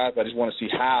he survived, but I just want to see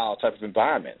how type of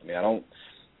environment. I mean, I don't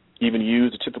even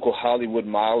use the typical Hollywood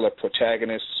model of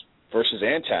protagonists versus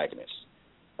antagonists.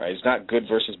 Right? It's not good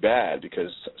versus bad,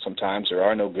 because sometimes there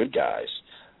are no good guys.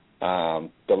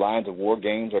 The lines of war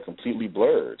games are completely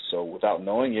blurred. So without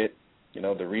knowing it, you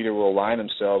know, the reader will align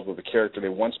themselves with the character they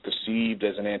once perceived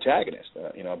as an antagonist,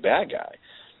 a bad guy.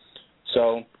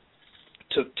 So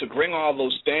to bring all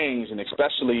those things, and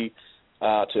especially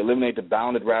to eliminate the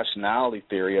bounded rationality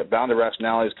theory. Bounded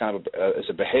rationality is kind of is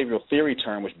a behavioral theory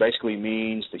term, which basically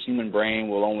means the human brain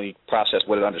will only process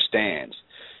what it understands.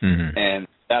 Mm-hmm. And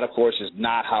that, of course, is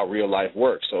not how real life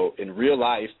works. So in real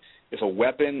life, if a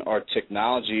weapon or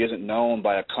technology isn't known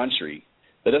by a country,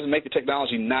 that doesn't make the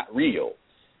technology not real.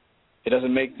 It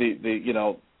doesn't make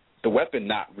the weapon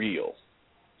not real.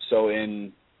 So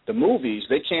in the movies,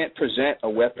 they can't present a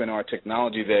weapon or a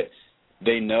technology that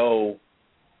they know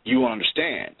you won't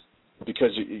understand, because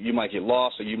you might get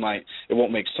lost, or it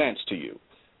won't make sense to you.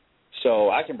 So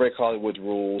I can break Hollywood's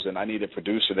rules, and I need a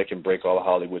producer that can break all of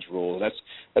Hollywood's rules.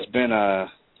 That's been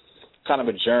a kind of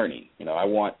a journey. You know, I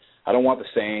don't want the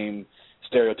same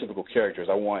stereotypical characters.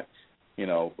 I want,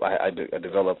 I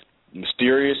develop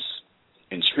mysterious,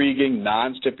 intriguing,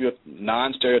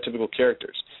 non-stereotypical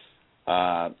characters.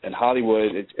 And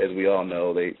Hollywood, as we all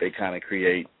know, they kind of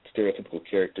create stereotypical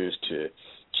characters to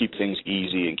keep things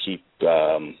easy and keep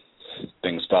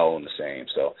things following the same.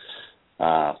 So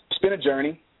it's been a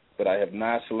journey, but I have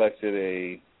not selected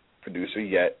a producer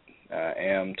yet. I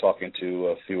am talking to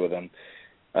a few of them,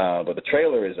 but the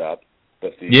trailer is up.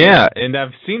 But and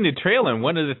I've seen the trailer, and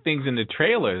one of the things in the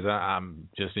trailers I'm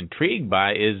just intrigued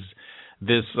by is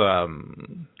this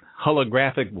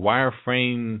holographic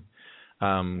wireframe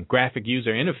graphic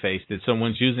user interface that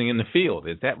someone's using in the field.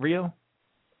 Is that real?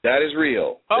 That is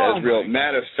real. That is real.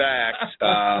 Matter of fact,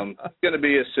 it's going to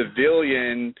be a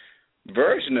civilian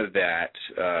version of that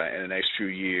in the next few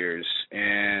years.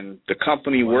 And the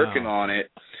company working on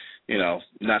it,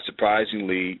 not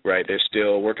surprisingly, right, they're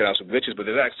still working out some glitches, but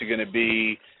there's actually going to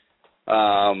be,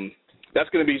 that's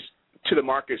going to be to the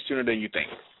market sooner than you think.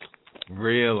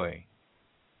 Really?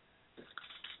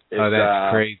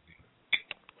 That's crazy.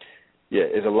 Yeah,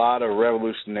 there's a lot of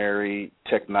revolutionary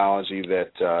technology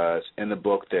that is in the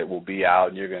book that will be out,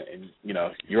 and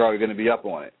you're already going to be up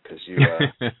on it because you're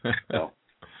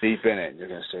deep in it. You're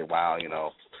going to say, wow,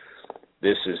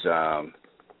 this is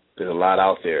there's a lot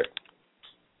out there,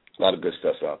 a lot of good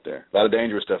stuff out there, a lot of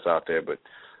dangerous stuff out there, but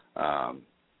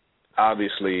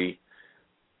obviously,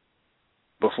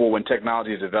 before, when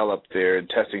technology is developed, they're in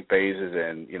testing phases,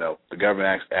 and the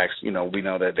government acts. We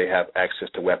know that they have access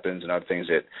to weapons and other things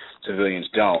that civilians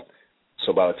don't.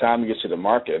 So by the time it gets to the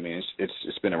market, I mean,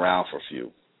 it's been around for a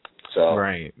few. So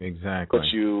right, exactly. Put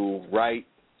you right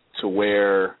to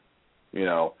where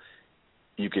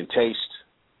you can taste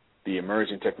the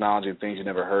emerging technology and things you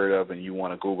never heard of, and you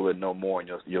want to Google it no more, and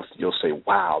you'll say,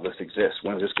 wow, this exists.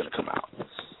 When is this going to come out?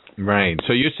 Right.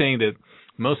 So you're saying that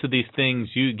most of these things,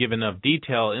 you give enough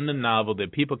detail in the novel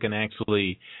that people can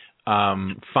actually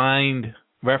find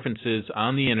references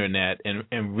on the internet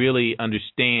and really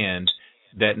understand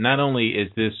that not only is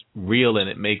this real and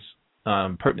it makes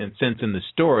pertinent sense in the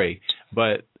story,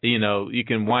 but, you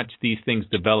can watch these things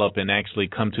develop and actually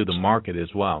come to the market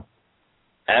as well.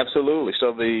 Absolutely.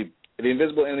 So the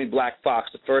Invisible Enemy Black Fox,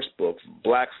 the first book,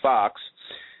 Black Fox,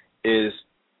 is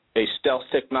a stealth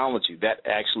technology that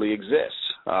actually exists.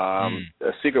 A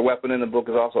secret weapon in the book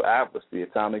is also Atlas, the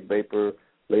atomic vapor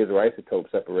laser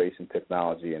isotope separation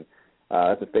technology, and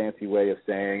that's a fancy way of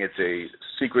saying it's a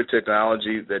secret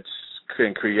technology that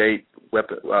can create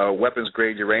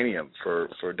weapons-grade uranium for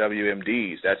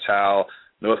WMDs. That's how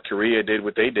North Korea did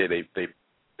what they did. They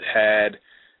had,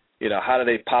 how did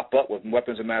they pop up with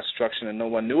weapons of mass destruction and no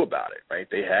one knew about it, right?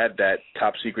 They had that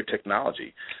top-secret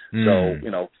technology. So,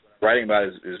 writing about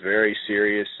it is very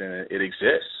serious, and it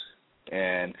exists.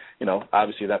 And,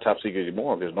 obviously not top secret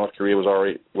anymore because North Korea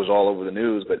was all over the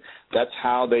news, but that's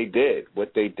how they did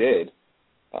what they did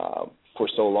for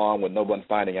so long with no one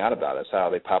finding out about it. That's how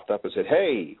they popped up and said,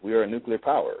 hey, we are a nuclear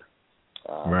power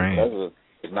because of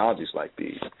technologies like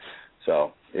these.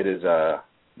 So it is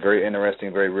very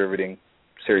interesting, very riveting,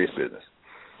 serious business.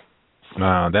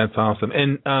 Wow, that's awesome.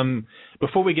 And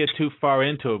before we get too far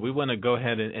into it, we want to go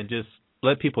ahead and just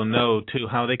let people know, too,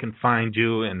 how they can find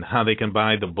you and how they can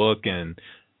buy the book. And,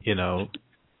 why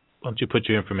don't you put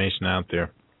your information out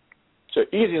there? So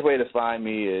the easiest way to find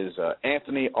me is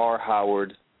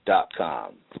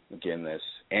AnthonyRHoward.com. Again, that's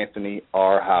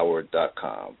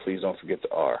AnthonyRHoward.com. Please don't forget the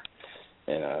R.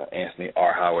 And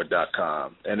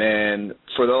AnthonyRHoward.com. And then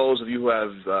for those of you who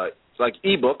have, like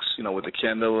ebooks, with the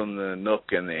Kindle and the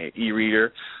Nook and the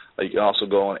e-reader, you can also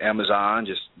go on Amazon,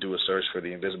 just do a search for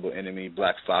The Invisible Enemy,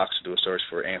 Black Fox, do a search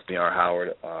for Anthony R.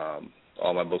 Howard.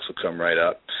 All my books will come right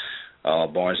up.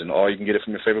 Barnes & or you can get it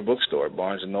from your favorite bookstore,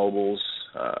 Barnes & Nobles,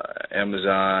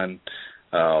 Amazon,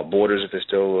 Borders if there's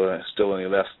still any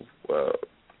left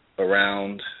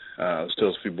around. Still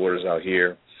a few Borders out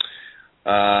here.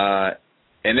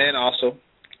 And then also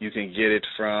you can get it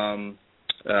from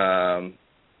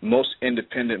most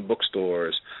independent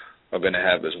bookstores are going to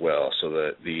have as well. So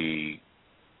the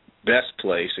best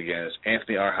place, again, is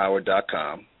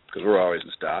AnthonyRHoward.com because we're always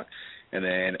in stock. And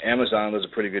then Amazon does a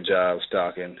pretty good job of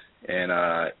stocking, and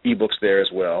ebooks there as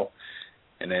well.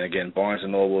 And then, again, Barnes &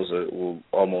 Nobles will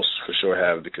almost for sure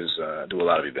have because I do a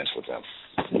lot of events with them.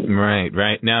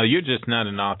 Right. Now, you're just not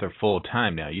an author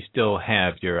full-time now. You still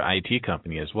have your IT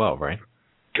company as well, right?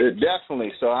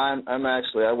 Definitely. So I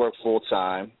work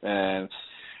full-time, and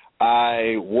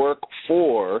I work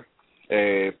for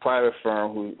a private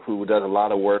firm who does a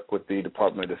lot of work with the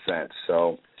Department of Defense.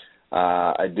 So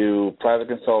I do private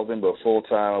consulting, but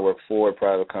full-time I work for a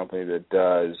private company that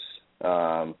does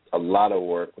a lot of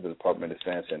work with the Department of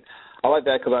Defense. And I like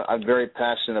that because I'm very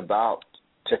passionate about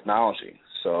technology.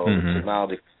 So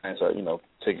technology clients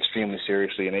take extremely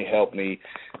seriously, and they help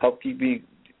keep me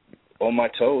on my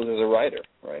toes as a writer,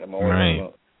 right? I'm always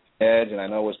on the edge, and I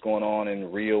know what's going on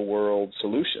in real-world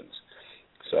solutions.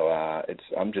 So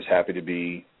I'm just happy to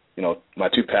be, my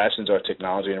two passions are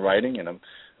technology and writing, and I'm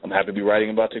happy to be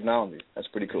writing about technology. That's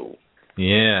pretty cool.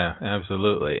 Yeah,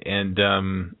 absolutely. And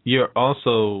you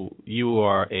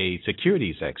are a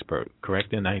securities expert,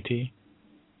 correct, in IT?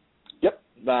 Yep.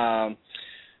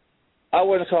 I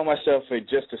wouldn't call myself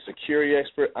just a security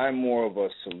expert. I'm more of a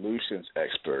solutions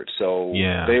expert. So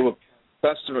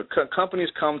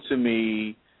companies come to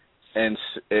me and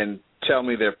tell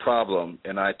me their problem,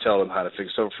 and I tell them how to fix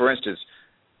it. So, for instance,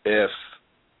 if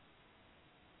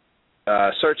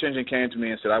a search engine came to me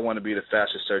and said, I want to be the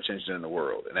fastest search engine in the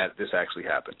world, and this actually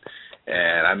happened,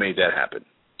 and I made that happen.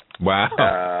 Wow.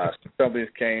 One company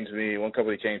came to me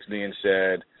and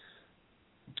said,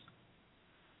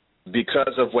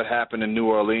 because of what happened in New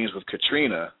Orleans with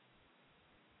Katrina,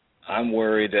 I'm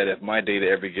worried that if my data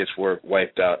ever gets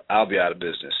wiped out, I'll be out of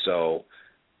business. So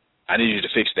I need you to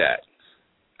fix that.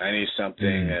 I need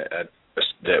something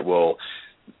that will,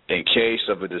 in case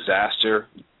of a disaster,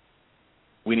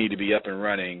 we need to be up and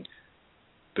running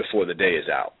before the day is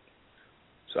out.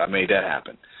 So I made that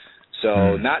happen.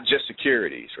 So not just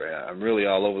securities, right? I'm really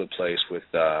all over the place with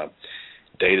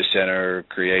data center,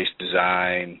 creation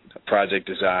design, project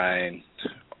design,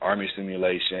 Army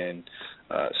simulation,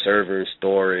 server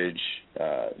storage,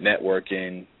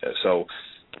 networking. So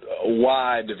a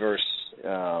wide, diverse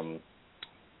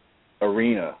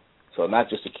arena. So not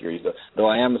just securities. Though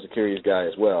I am a securities guy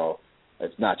as well,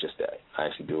 it's not just that. I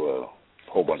actually do a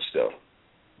whole bunch of stuff.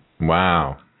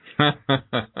 Wow.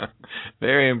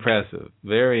 Very impressive.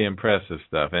 Very impressive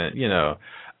stuff. And,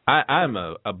 I'm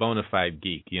a bona fide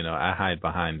geek. I hide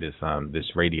behind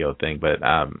this radio thing, but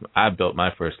I built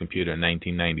my first computer in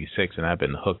 1996, and I've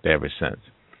been hooked ever since.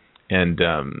 And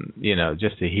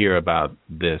just to hear about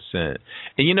this, and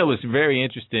what's very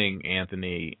interesting,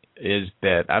 Anthony, is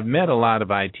that I've met a lot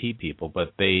of IT people,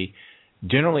 but they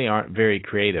generally aren't very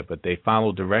creative, but they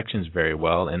follow directions very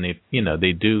well, and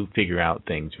they do figure out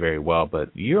things very well.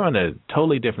 But you're on a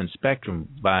totally different spectrum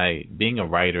by being a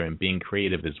writer and being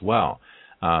creative as well.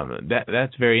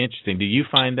 That's very interesting. Do you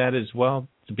find that as well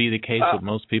to be the case with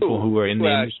most people who are in the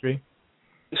industry?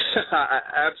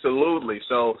 Absolutely.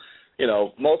 So,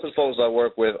 most of the folks I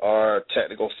work with are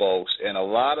technical folks, and a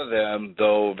lot of them,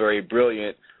 though very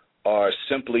brilliant, are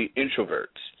simply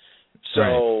introverts.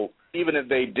 So even if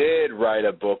they did write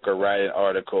a book or write an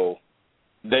article,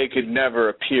 they could never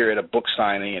appear at a book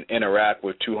signing and interact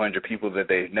with 200 people that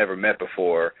they've never met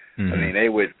before. Mm-hmm. I mean, they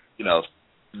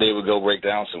would go break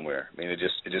down somewhere. I mean, it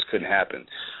just couldn't happen.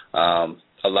 A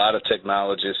lot of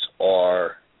technologists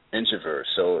are introverts,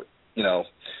 so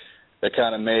that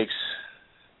kind of makes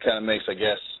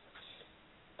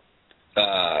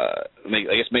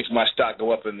makes my stock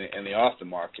go up in the author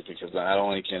market, because not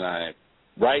only can I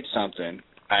write something,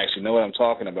 I actually know what I'm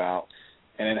talking about,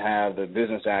 and then have the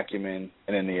business acumen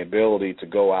and then the ability to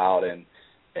go out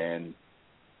and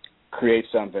create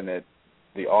something that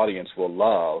the audience will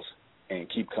love and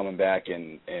keep coming back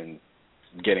and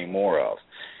getting more of.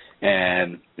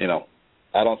 And,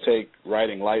 I don't take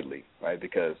writing lightly, right,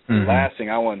 because the last thing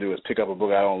I want to do is pick up a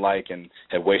book I don't like and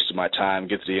have wasted my time,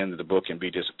 get to the end of the book and be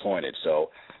disappointed. So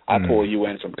I pull you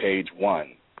in from page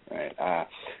one, right?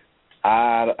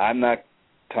 I'm not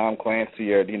Tom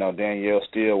Clancy or, Danielle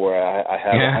Steele, where I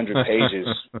have 100 pages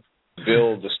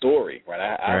build the story, right?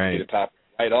 I get a top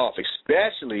right off,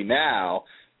 especially now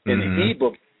in the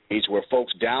ebook age where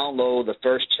folks download the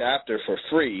first chapter for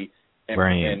free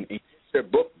and their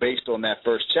book based on that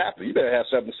first chapter. You better have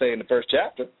something to say in the first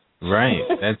chapter. Right,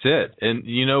 that's it. And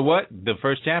you know what? The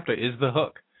first chapter is the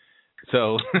hook.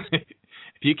 So if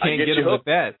you can't get them with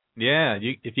that,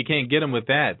 if you can't get them with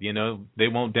that, they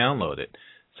won't download it.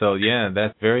 So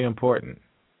that's very important.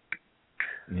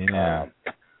 Yeah,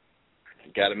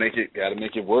 got to make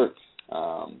it work.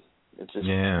 It's been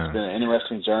an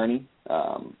interesting journey.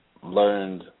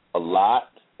 Learned a lot,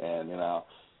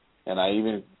 and I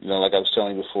even, like I was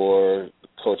telling you before,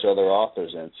 coach other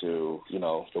authors into,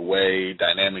 the way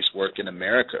dynamics work in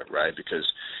America, right? Because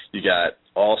you got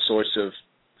all sorts of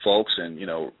folks, and,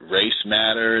 race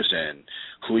matters, and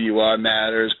who you are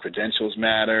matters, credentials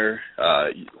matter,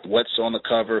 what's on the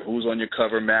cover, who's on your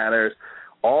cover matters.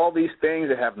 All these things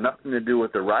that have nothing to do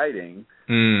with the writing,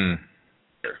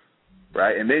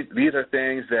 right? And these are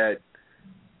things that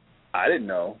I didn't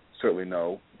certainly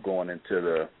know going into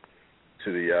the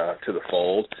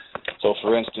fold. So,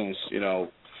 for instance,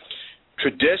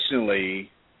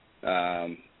 traditionally,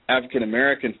 African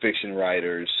American fiction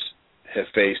writers have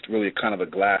faced really kind of a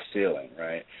glass ceiling,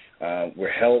 right?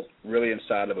 We're held really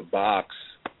inside of a box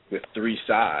with three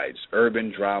sides: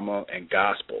 urban, drama, and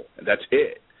gospel, and that's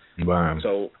it. Wow.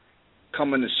 So,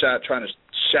 trying to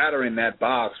shattering that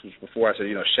box, which before I said,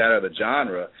 shatter the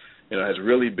genre, has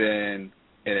really been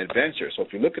an adventure. So,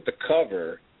 if you look at the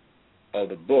cover of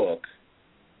the book,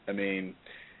 I mean,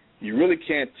 you really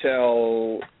can't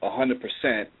tell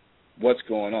 100% what's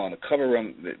going on.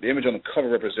 The image on the cover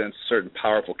represents a certain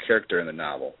powerful character in the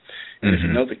novel. And if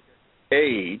you know the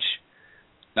age,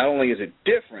 not only is it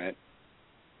different,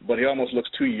 but he almost looks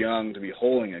too young to be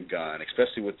holding a gun,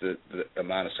 especially with the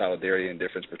amount of solidarity and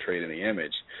difference portrayed in the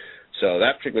image. So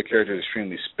that particular character is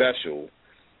extremely special,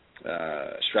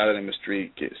 shrouded in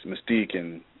mystique,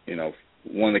 and,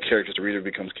 one of the characters the reader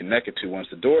becomes connected to once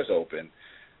the doors open.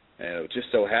 And it just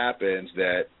so happens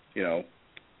that,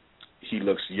 he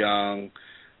looks young,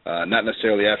 not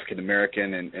necessarily African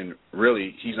American, and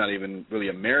really he's not even really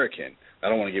American. I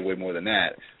don't want to give away more than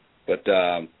that. But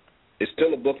it's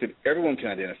still a book that everyone can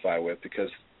identify with, because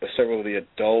of several of the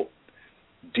adult,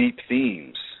 deep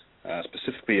themes,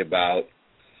 specifically about,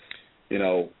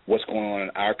 what's going on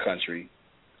in our country,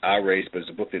 our race, but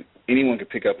it's a book that anyone can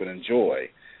pick up and enjoy.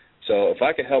 So if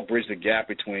I can help bridge the gap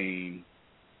between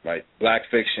black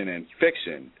fiction and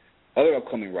fiction, other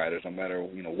upcoming writers, no matter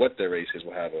what their race is,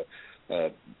 will have a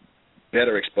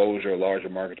better exposure, a larger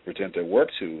market to present their work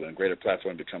to, and a greater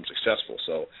platform to become successful.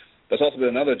 So that's also been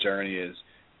another journey. Is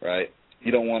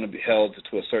you don't want to be held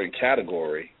to a certain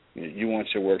category. You want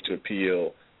your work to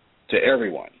appeal to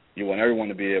everyone. You want everyone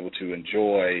to be able to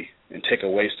enjoy and take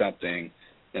away something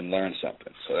and learn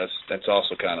something. So that's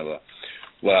also kind of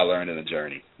what I learned in the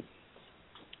journey.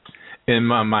 And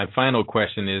my final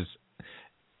question is,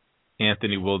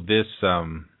 Anthony, will this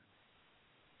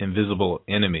Invisible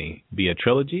Enemy be a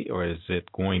trilogy, or is it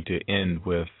going to end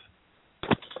with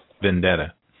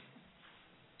Vendetta?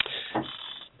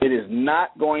 It is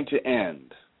not going to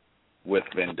end with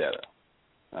Vendetta.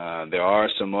 There are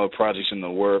some other projects in the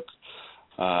work.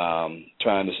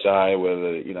 Trying to decide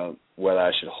whether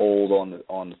I should hold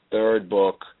on the third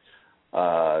book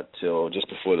till just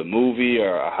before the movie,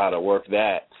 or how to work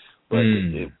that. But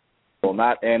it will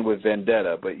not end with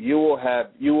Vendetta. But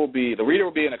the reader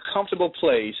will be in a comfortable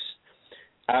place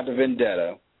after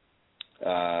Vendetta.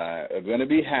 Are going to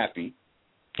be happy.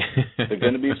 They're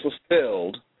going to be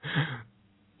fulfilled.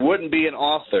 Wouldn't be an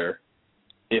author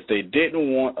if they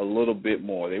didn't want a little bit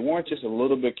more. They weren't just a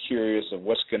little bit curious of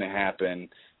what's going to happen,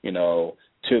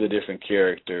 to the different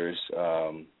characters,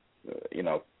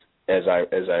 as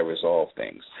I resolve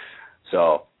things.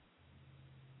 So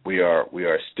we are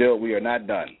not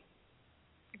done.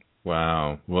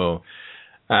 Wow. Well,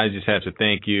 I just have to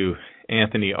thank you,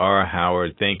 Anthony R.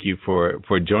 Howard. Thank you for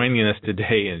joining us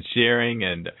today and sharing.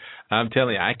 And I'm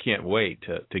telling you, I can't wait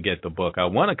to get the book. I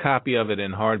want a copy of it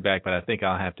in hardback, but I think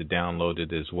I'll have to download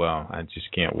it as well. I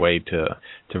just can't wait to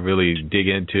really dig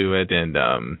into it. And,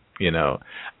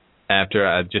 after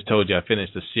I just told you I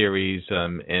finished the series,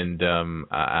 and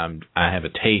I have a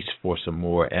taste for some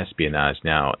more espionage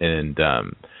now. And,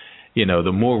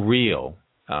 the more real,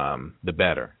 the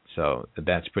better. So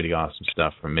that's pretty awesome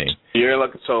stuff for me. Yeah,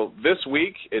 look, so this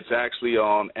week it's actually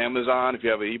on Amazon if you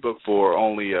have an ebook for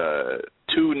only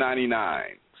 $2.99.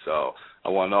 So I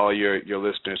want all your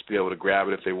listeners to be able to grab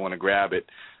it if they want to grab it,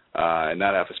 and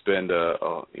not have to spend a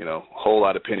whole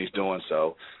lot of pennies doing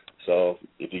so. So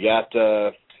if you got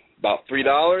about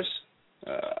 $3,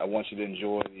 I want you to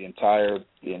enjoy the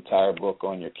entire book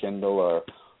on your Kindle or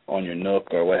on your Nook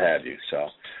or what have you. So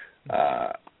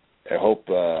I hope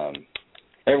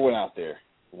everyone out there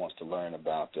who wants to learn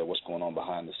about what's going on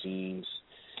behind the scenes,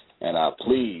 and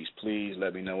please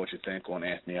let me know what you think on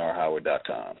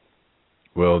AnthonyRHoward.com.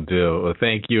 Will do. Well,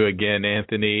 thank you again,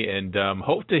 Anthony, and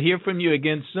hope to hear from you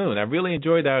again soon. I really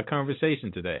enjoyed our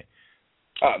conversation today.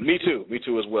 Me too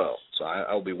as well. So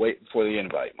I'll be waiting for the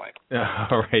invite, Mike.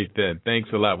 All right, then. Thanks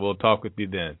a lot. We'll talk with you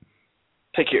then.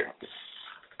 Take care.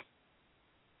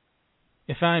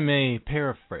 If I may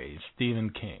paraphrase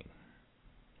Stephen King,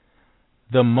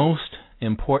 the most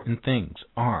important things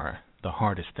are the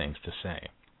hardest things to say.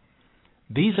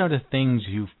 These are the things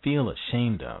you feel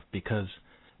ashamed of because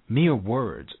mere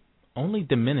words only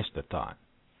diminish the thought.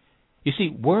 You see,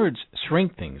 words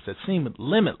shrink things that seem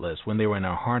limitless when they were in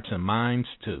our hearts and minds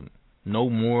to no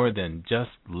more than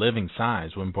just living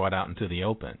size when brought out into the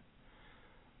open.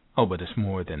 Oh, but it's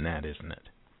more than that, isn't it?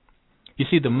 You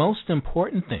see, the most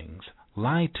important things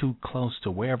lie too close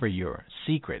to wherever your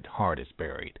secret heart is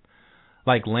buried.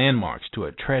 Like landmarks to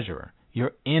a treasure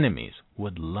your enemies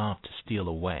would love to steal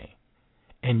away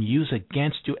and use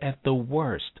against you at the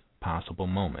worst possible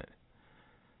moment.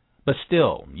 But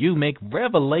still, you make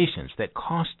revelations that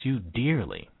cost you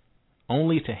dearly,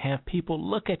 only to have people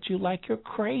look at you like you're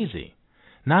crazy,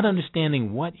 not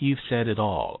understanding what you've said at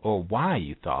all or why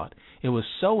you thought it was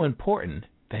so important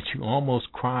that you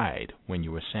almost cried when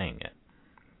you were saying it.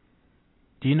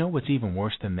 Do you know what's even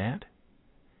worse than that?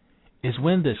 Is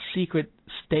when the secret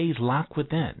stays locked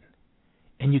within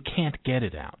and you can't get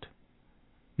it out.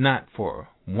 Not for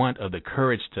want of the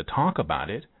courage to talk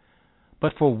about it,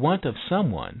 but for want of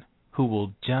someone who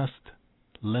will just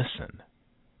listen.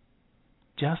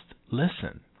 Just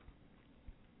listen.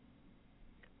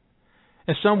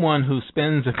 As someone who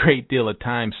spends a great deal of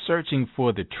time searching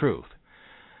for the truth,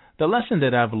 the lesson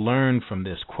that I've learned from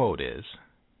this quote is,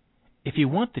 if you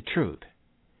want the truth,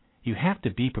 you have to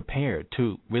be prepared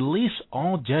to release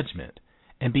all judgment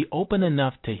and be open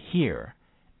enough to hear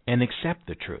and accept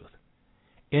the truth,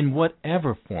 in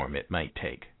whatever form it might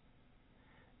take.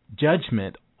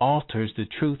 Judgment alters the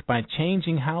truth by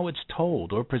changing how it's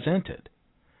told or presented.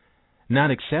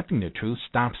 Not accepting the truth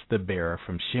stops the bearer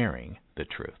from sharing the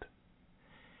truth.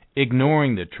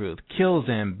 Ignoring the truth kills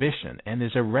ambition and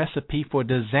is a recipe for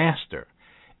disaster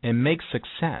and makes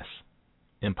success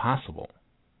impossible.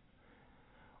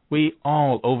 We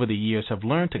all, over the years, have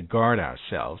learned to guard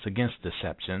ourselves against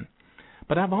deception,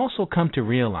 but I've also come to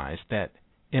realize that,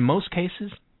 in most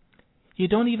cases, you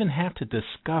don't even have to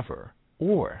discover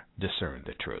or discern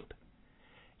the truth.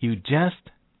 You just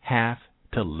have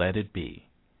to let it be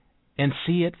and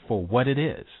see it for what it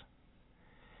is.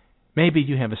 Maybe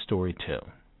you have a story too.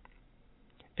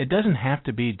 It doesn't have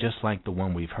to be just like the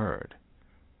one we've heard.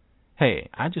 Hey,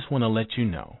 I just want to let you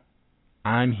know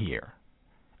I'm here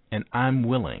and I'm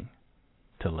willing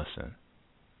to listen.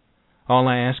 All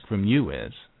I ask from you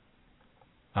is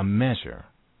a measure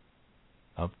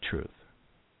of truth.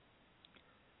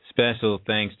 Special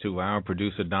thanks to our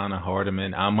producer, Donna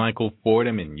Hardiman. I'm Michael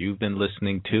Fordham, and you've been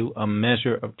listening to A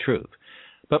Measure of Truth.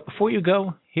 But before you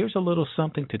go, here's a little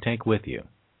something to take with you.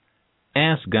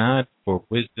 Ask God for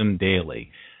wisdom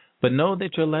daily, but know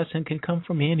that your lesson can come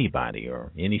from anybody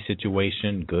or any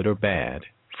situation, good or bad,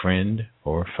 friend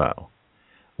or foe.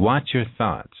 Watch your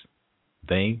thoughts.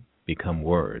 They become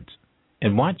words.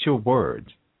 And watch your words.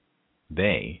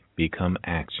 They become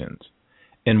actions.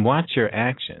 And watch your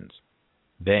actions.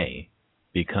 They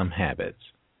become habits.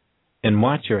 And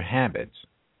watch your habits.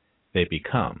 They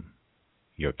become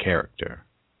your character.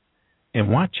 And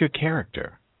watch your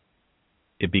character.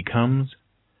 It becomes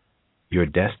your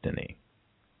destiny.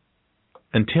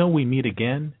 Until we meet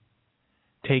again,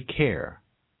 take care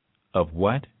of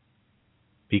what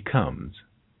becomes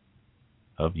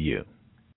of you.